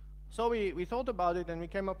 So we thought about it, and we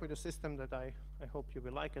came up with a system that I hope you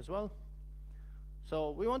will like as well.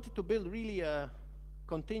 So we wanted to build really a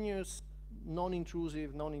continuous,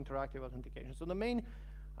 non-intrusive, non-interactive authentication. So the main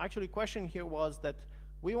actually question here was that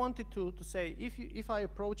we wanted to say, if I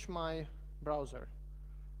approach my browser,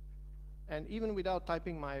 and even without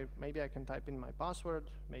typing maybe I can type in my password,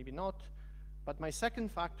 maybe not, but my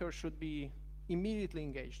second factor should be immediately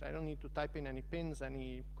engaged. I don't need to type in any pins,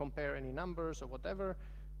 compare any numbers or whatever.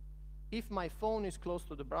 If my phone is close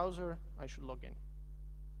to the browser, I should log in.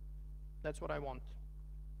 That's what I want.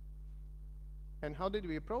 And how did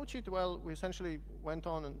we approach it? Well, we essentially went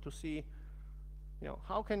on to see,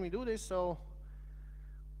 how can we do this? So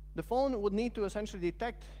the phone would need to essentially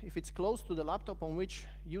detect if it's close to the laptop on which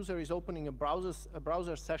user is opening a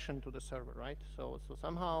browser session to the server, right? So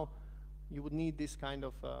somehow you would need this kind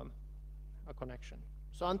of a connection.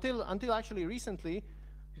 So until actually recently,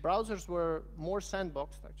 browsers were more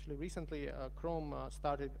sandboxed. Actually, recently Chrome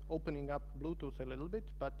started opening up Bluetooth a little bit,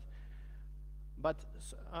 but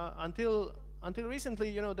until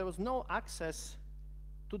recently, there was no access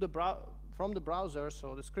to from the browser,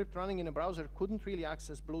 so the script running in a browser couldn't really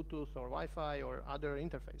access Bluetooth or Wi-Fi or other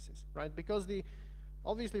interfaces, right? Because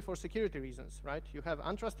obviously for security reasons, right? You have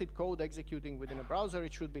untrusted code executing within a browser,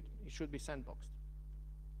 it should be sandboxed.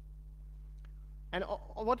 And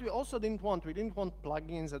what we also didn't want, we didn't want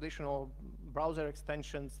plugins, additional browser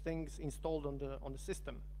extensions, things installed on the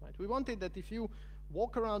system, right? We wanted that if you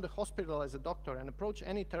walk around the hospital as a doctor and approach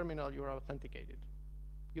any terminal, you're authenticated.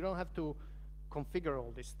 You don't have to configure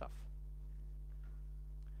all this stuff.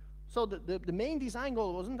 So the main design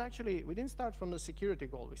goal wasn't actually, we didn't start from the security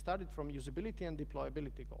goal. We started from usability and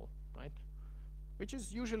deployability goal, right? Which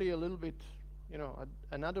is usually a little bit,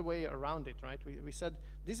 another way around it, right? We said,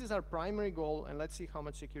 this is our primary goal, and let's see how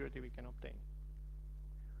much security we can obtain.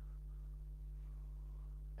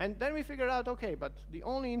 And then we figured out, okay, but the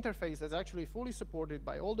only interface that's actually fully supported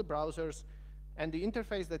by all the browsers, and the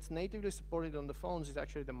interface that's natively supported on the phones is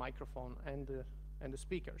actually the microphone and the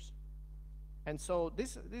speakers. And so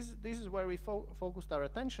this is where we focused our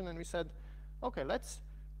attention, and we said, okay, let's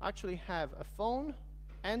actually have a phone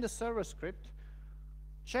and a server script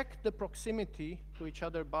check the proximity to each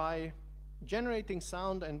other by generating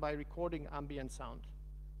sound and by recording ambient sound.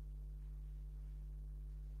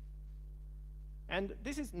 And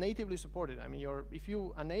this is natively supported. I mean, if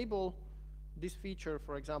you enable this feature,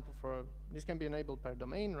 for example, this can be enabled per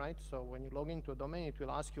domain, right? So when you log into a domain, it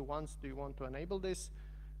will ask you once, do you want to enable this?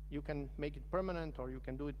 You can make it permanent, or you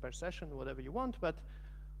can do it per session, whatever you want. But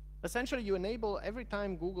essentially, you enable every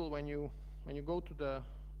time Google, when you go to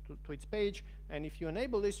its page, and if you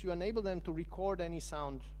enable this, you enable them to record any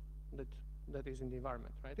sound that is in the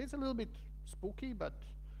environment, right? It's a little bit spooky, but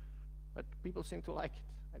people seem to like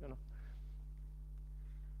it. I don't know.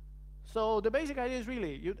 So the basic idea is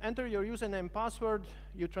really, you enter your username, password,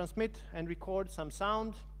 you transmit and record some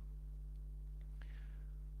sound.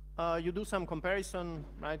 You do some comparison,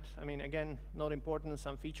 right? I mean, again, not important,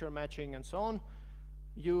 some feature matching and so on.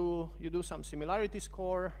 You do some similarity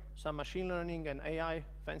score, some machine learning and AI,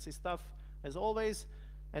 fancy stuff, as always,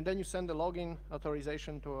 and then you send a login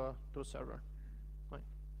authorization to a server. Right.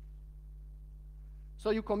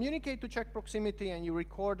 So you communicate to check proximity, and you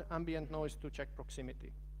record ambient noise to check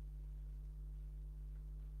proximity.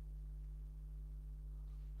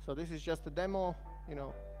 So this is just a demo.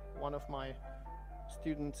 One of my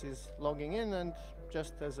students is logging in, and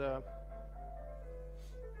just as a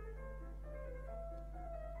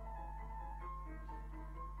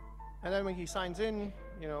and then when he signs in,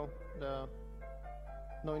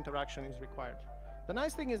 no interaction is required. The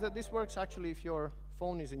nice thing is that this works actually if your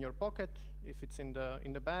phone is in your pocket, if it's in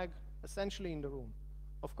the bag, essentially in the room.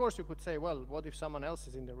 Of course, you could say, well, what if someone else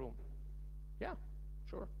is in the room? Yeah,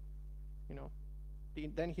 sure.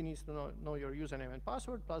 Then he needs to know your username and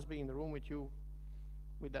password, plus be in the room with you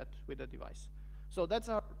with that device. So that's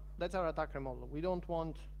our attacker model. We don't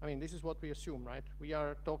want, this is what we assume, right? We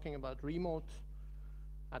are talking about remote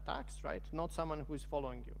attacks, right? Not someone who is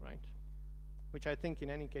following you, right? Which I think in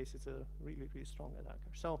any case is a really, really strong attacker.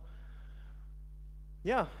 So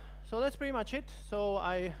yeah, so that's pretty much it. So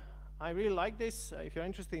I really like this. If you're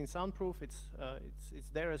interested in soundproof, it's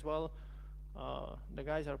there as well. The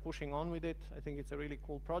guys are pushing on with it. I think it's a really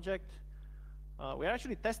cool project. We're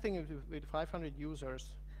actually testing it with 500 users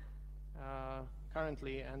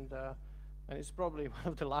currently, and it's probably one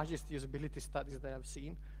of the largest usability studies that I've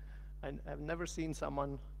seen. And I've never seen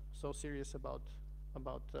someone so serious about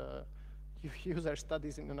user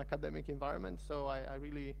studies in an academic environment. So I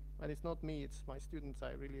really, and it's not me, it's my students,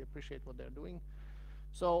 I really appreciate what they're doing.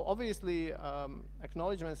 So obviously,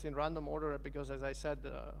 acknowledgements in random order, because as I said,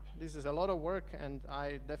 this is a lot of work, and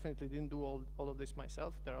I definitely didn't do all of this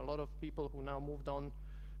myself. There are a lot of people who now moved on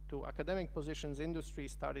to academic positions, industry,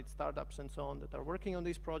 started startups and so on, that are working on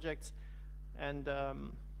these projects, and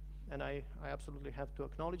I absolutely have to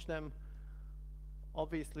acknowledge them.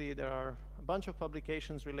 Obviously, there are a bunch of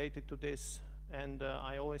publications related to this, and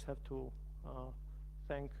I always have to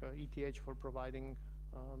thank ETH for providing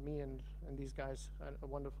me and these guys a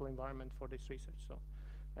wonderful environment for this research. So,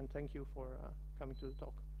 and thank you for coming to the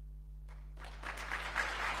talk.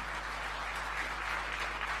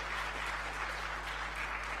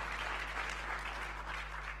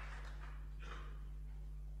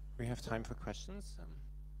 We have time for questions.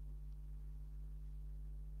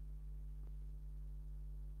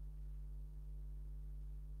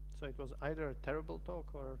 So it was either a terrible talk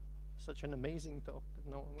or such an amazing talk that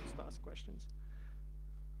no one wants to ask questions.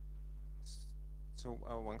 So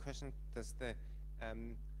one question: does the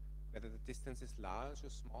whether the distance is large or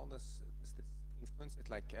small, does this influence it?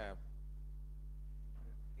 Like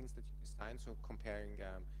things that you design, so comparing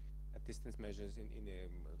distance measures in a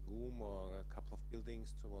room or a couple of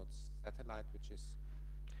buildings towards satellite, which is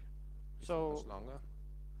much longer.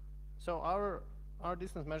 So our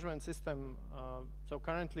distance measurement system, so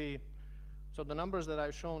currently, so the numbers that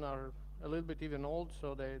I've shown are a little bit even old,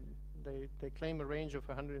 so they claim a range of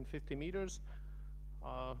 150 meters.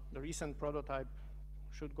 The recent prototype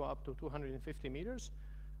should go up to 250 meters.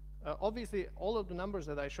 Obviously, all of the numbers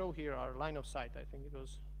that I show here are line of sight. I think it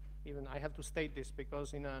was even, I have to state this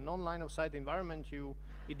because in a non-line of sight environment,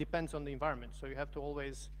 it depends on the environment. So you have to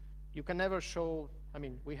always, you can never show, I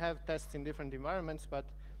mean, we have tests in different environments, but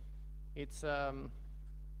it's,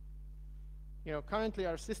 you know, currently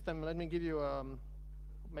our system, let me give you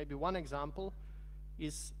maybe one example,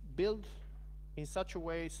 is built in such a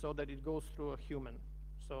way so that it goes through a human.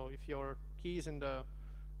 So if your key is in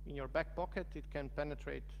your back pocket, it can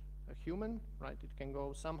penetrate a human, right? It can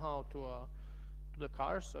go somehow to the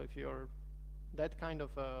car. So if that kind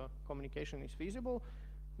of communication is feasible.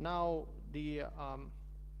 Now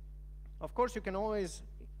of course you can always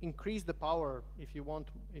increase the power if you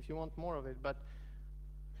want more of it, but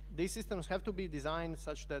these systems have to be designed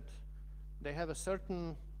such that they have a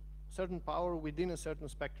certain power within a certain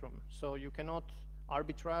spectrum. So you cannot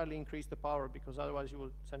arbitrarily increase the power because otherwise you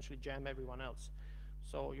will essentially jam everyone else.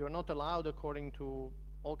 So you're not allowed, according to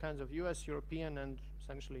all kinds of US, European, and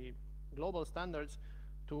essentially global standards,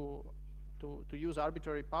 to use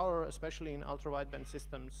arbitrary power, especially in ultra-wideband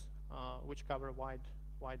systems, which cover wide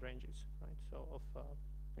ranges, right? So of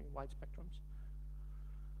wide spectrums.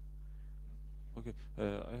 Okay,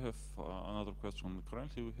 I have another question.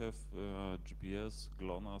 Currently we have GPS,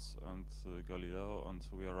 GLONASS, and Galileo, and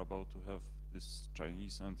we are about to have this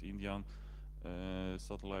Chinese and Indian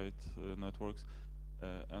satellite networks,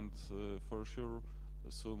 and for sure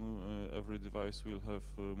soon every device will have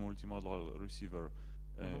a multimodal receiver.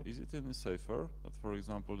 Is it any safer that, for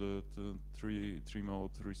example, the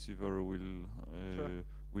three-mode receiver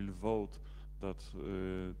will vote that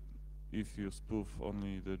if you spoof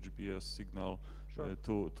only the GPS signal,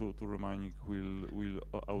 to remaining will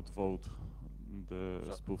outvote the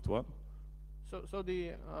spoofed one?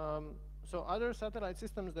 So other satellite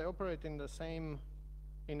systems, they operate in the same,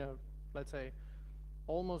 let's say,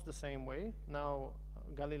 almost the same way. Now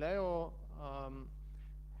Galileo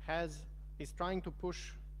is trying to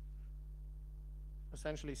push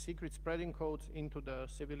essentially secret spreading codes into the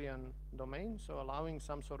civilian domain, so allowing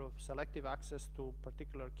some sort of selective access to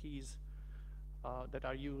particular keys that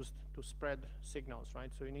are used to spread signals,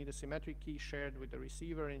 right? So you need a symmetric key shared with the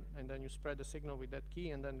receiver, and then you spread the signal with that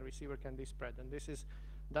key, and then the receiver can despread. And this is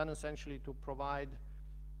done essentially to provide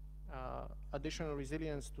additional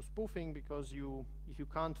resilience to spoofing, because if you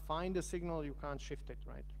can't find the signal, you can't shift it,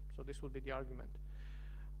 right? So this would be the argument.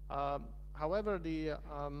 However,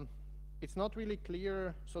 it's not really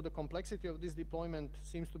clear. So the complexity of this deployment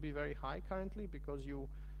seems to be very high currently, because you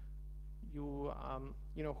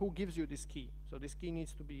know, who gives you this key? So this key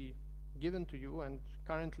needs to be given to you, and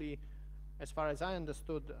currently, as far as I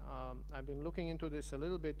understood, I've been looking into this a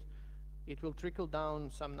little bit, it will trickle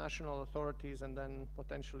down some national authorities and then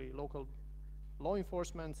potentially local law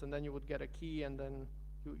enforcements, and then you would get a key, and then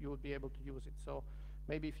you would be able to use it. So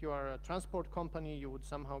maybe if you are a transport company, you would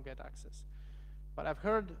somehow get access. But I've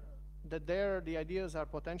heard that the ideas are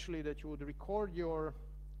potentially that you would record your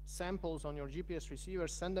samples on your GPS receiver,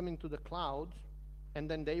 send them into the cloud, and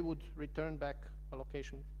then they would return back a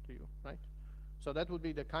location to you, right? So that would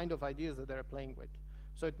be the kind of ideas that they're playing with.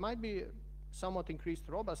 So it might be somewhat increased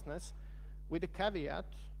robustness with a caveat,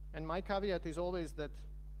 and my caveat is always that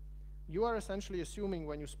you are essentially assuming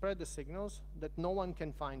when you spread the signals that no one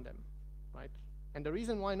can find them, right? And the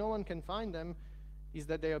reason why no one can find them is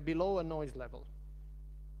that they are below a noise level,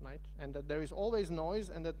 right? And that there is always noise,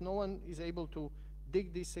 and that no one is able to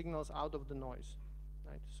dig these signals out of the noise,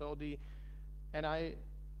 right? So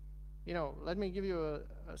let me give you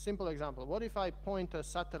a simple example. What if I point a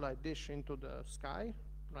satellite dish into the sky,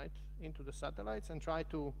 right, into the satellites, and try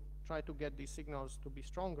to try to get these signals to be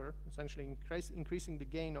stronger, essentially increasing the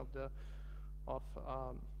gain of the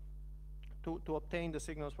to obtain the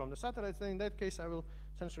signals from the satellites. Then in that case, I will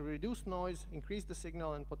essentially reduce noise, increase the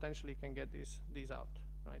signal, and potentially can get these out,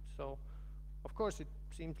 right? So, of course, it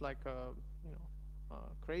seems like a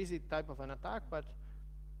crazy type of an attack, but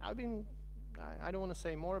I don't want to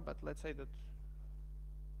say more, but let's say that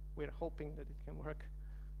we're hoping that it can work.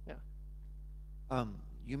 Yeah.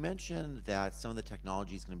 You mentioned that some of the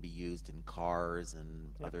technology is going to be used in cars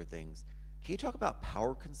and other things. Can you talk about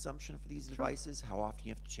power consumption for these devices? How often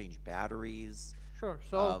you have to change batteries? Sure.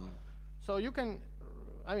 So, so you can.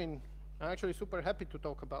 I mean, I'm actually super happy to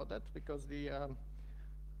talk about that because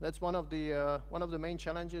that's one of the main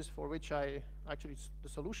challenges for which the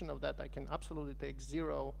solution of that I can absolutely take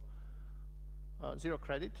zero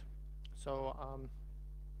credit. So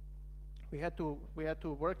we had to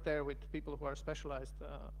work there with people who are specialized,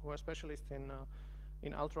 who are specialists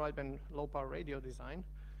in ultra-wideband low-power radio design,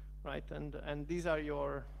 right? And these are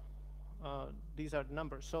the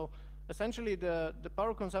numbers. So essentially, the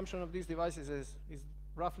power consumption of these devices is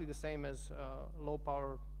roughly the same as low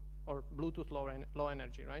power or Bluetooth low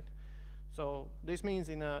energy, right? So this means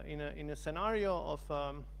in a scenario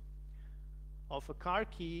of a car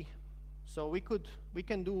key, so we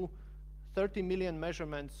can do 30 million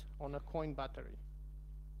measurements on a coin battery,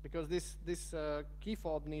 because this key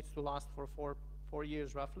fob needs to last for four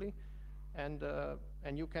years roughly, and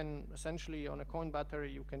you can essentially on a coin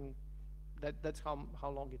battery that's how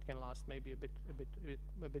long it can last, maybe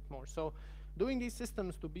a bit more. So doing these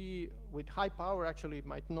systems to be with high power actually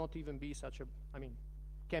might not even be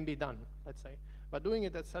can be done, let's say, but doing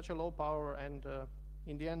it at such a low power and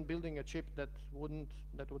in the end building a chip that would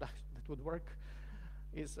work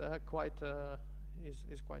is quite a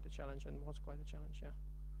challenge, and was quite a challenge. Yeah.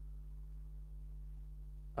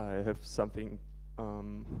 I have something,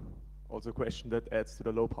 also a question that adds to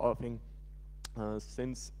the low power thing.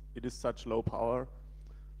 Since it is such low power,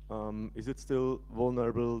 is it still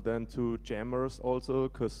vulnerable then to jammers also,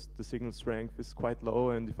 because the signal strength is quite low,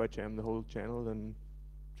 and if I jam the whole channel, then?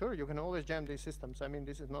 Sure, you can always jam these systems. I mean,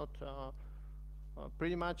 this is not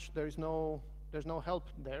pretty much there's no help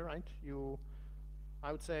there, right?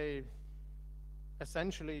 I would say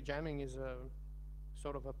essentially jamming is a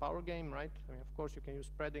sort of a power game, right? I mean, of course you can use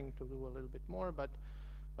spreading to do a little bit more, but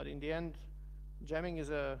in the end, jamming is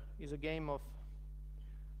a game of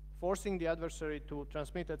forcing the adversary to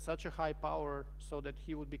transmit at such a high power so that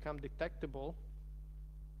he would become detectable,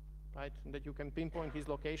 right? And that you can pinpoint his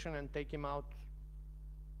location and take him out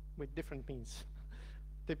with different means,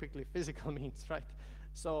 typically physical means, right?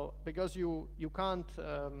 So because you can't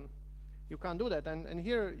do that, and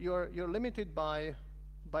here you're limited by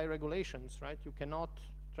regulations, right? You cannot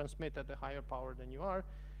transmit at a higher power than you are,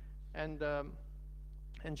 and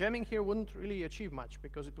jamming here wouldn't really achieve much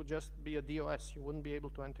because it would just be a DOS. You wouldn't be able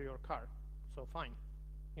to enter your car. So fine,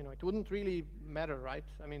 it wouldn't really matter, right?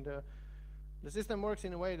 I mean, the system works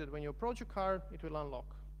in a way that when you approach a car, it will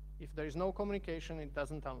unlock. If there is no communication, it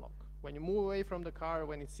doesn't unlock. When you move away from the car,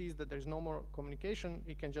 when it sees that there's no more communication,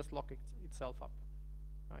 it can just lock itself up,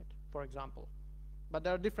 right? For example. But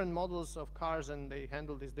there are different models of cars and they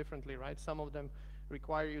handle this differently, right? Some of them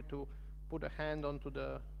require you to put a hand onto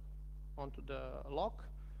the lock,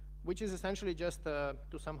 which is essentially just to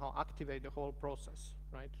somehow activate the whole process,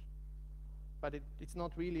 right? But it's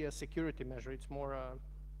not really a security measure. It's more a,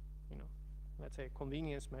 let's say, a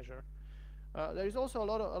convenience measure. There is also a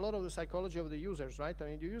lot of the psychology of the users, right? I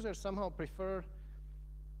mean, the users somehow prefer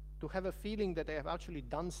to have a feeling that they have actually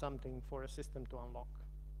done something for a system to unlock,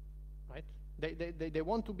 right? They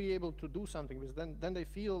want to be able to do something, because then they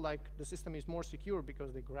feel like the system is more secure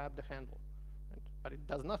because they grab the handle. Right? But it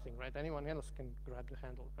does nothing, right? Anyone else can grab the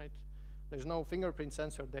handle, right? There's no fingerprint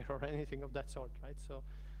sensor there or anything of that sort, right? So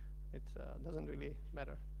it doesn't really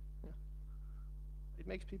matter. Yeah. It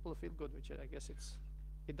makes people feel good, which I guess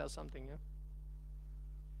it does something, yeah.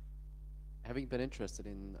 Having been interested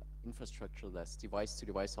in infrastructure-less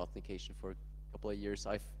device-to-device authentication for a couple of years,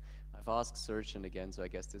 I've asked Srdjan again, so I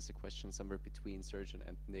guess this is a question somewhere between Srdjan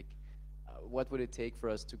and Nick. What would it take for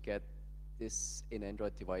us to get this in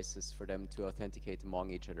Android devices for them to authenticate among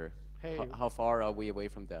each other? Hey, how far are we away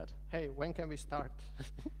from that? Hey, when can we start?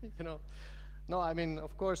 No, I mean,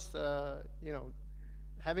 of course,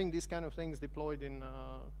 having these kind of things deployed in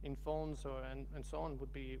phones and so on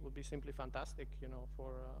would be simply fantastic,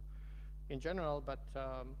 for in general.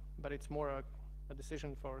 But it's more a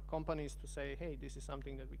decision for companies to say, hey, this is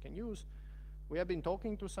something that we can use. We have been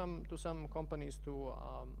talking to some companies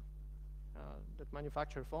that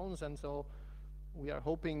manufacture phones, and so we are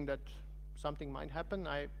hoping that something might happen.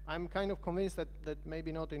 I'm kind of convinced that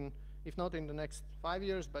maybe not in, if not in the next 5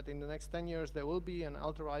 years, but in the next 10 years, there will be an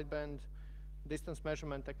ultra-wideband distance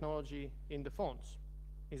measurement technology in the phones.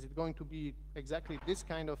 Is it going to be exactly this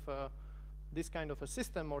kind of a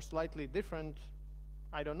system or slightly different?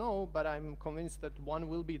 I don't know, but I'm convinced that one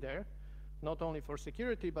will be there, not only for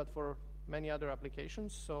security, but for many other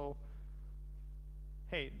applications. So,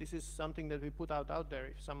 hey, this is something that we put out there.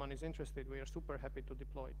 If someone is interested, we are super happy to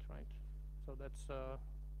deploy it, right? So that's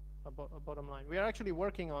a bottom line. We are actually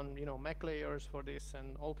working on, you know, Mac layers for this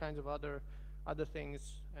and all kinds of other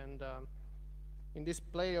things. And in this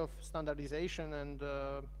play of standardization and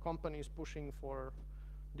companies pushing for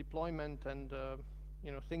deployment and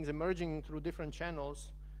you know, things emerging through different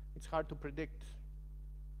channels, it's hard to predict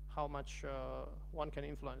how much one can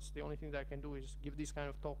influence. The only thing that I can do is give these kind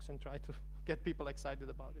of talks and try to get people excited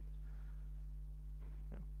about it.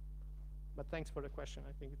 Yeah. But thanks for the question.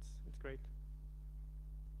 I think it's great.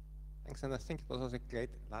 Thanks, and I think it was also a great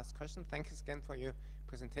last question. Thanks again for your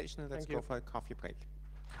presentation. Let's go for a coffee break.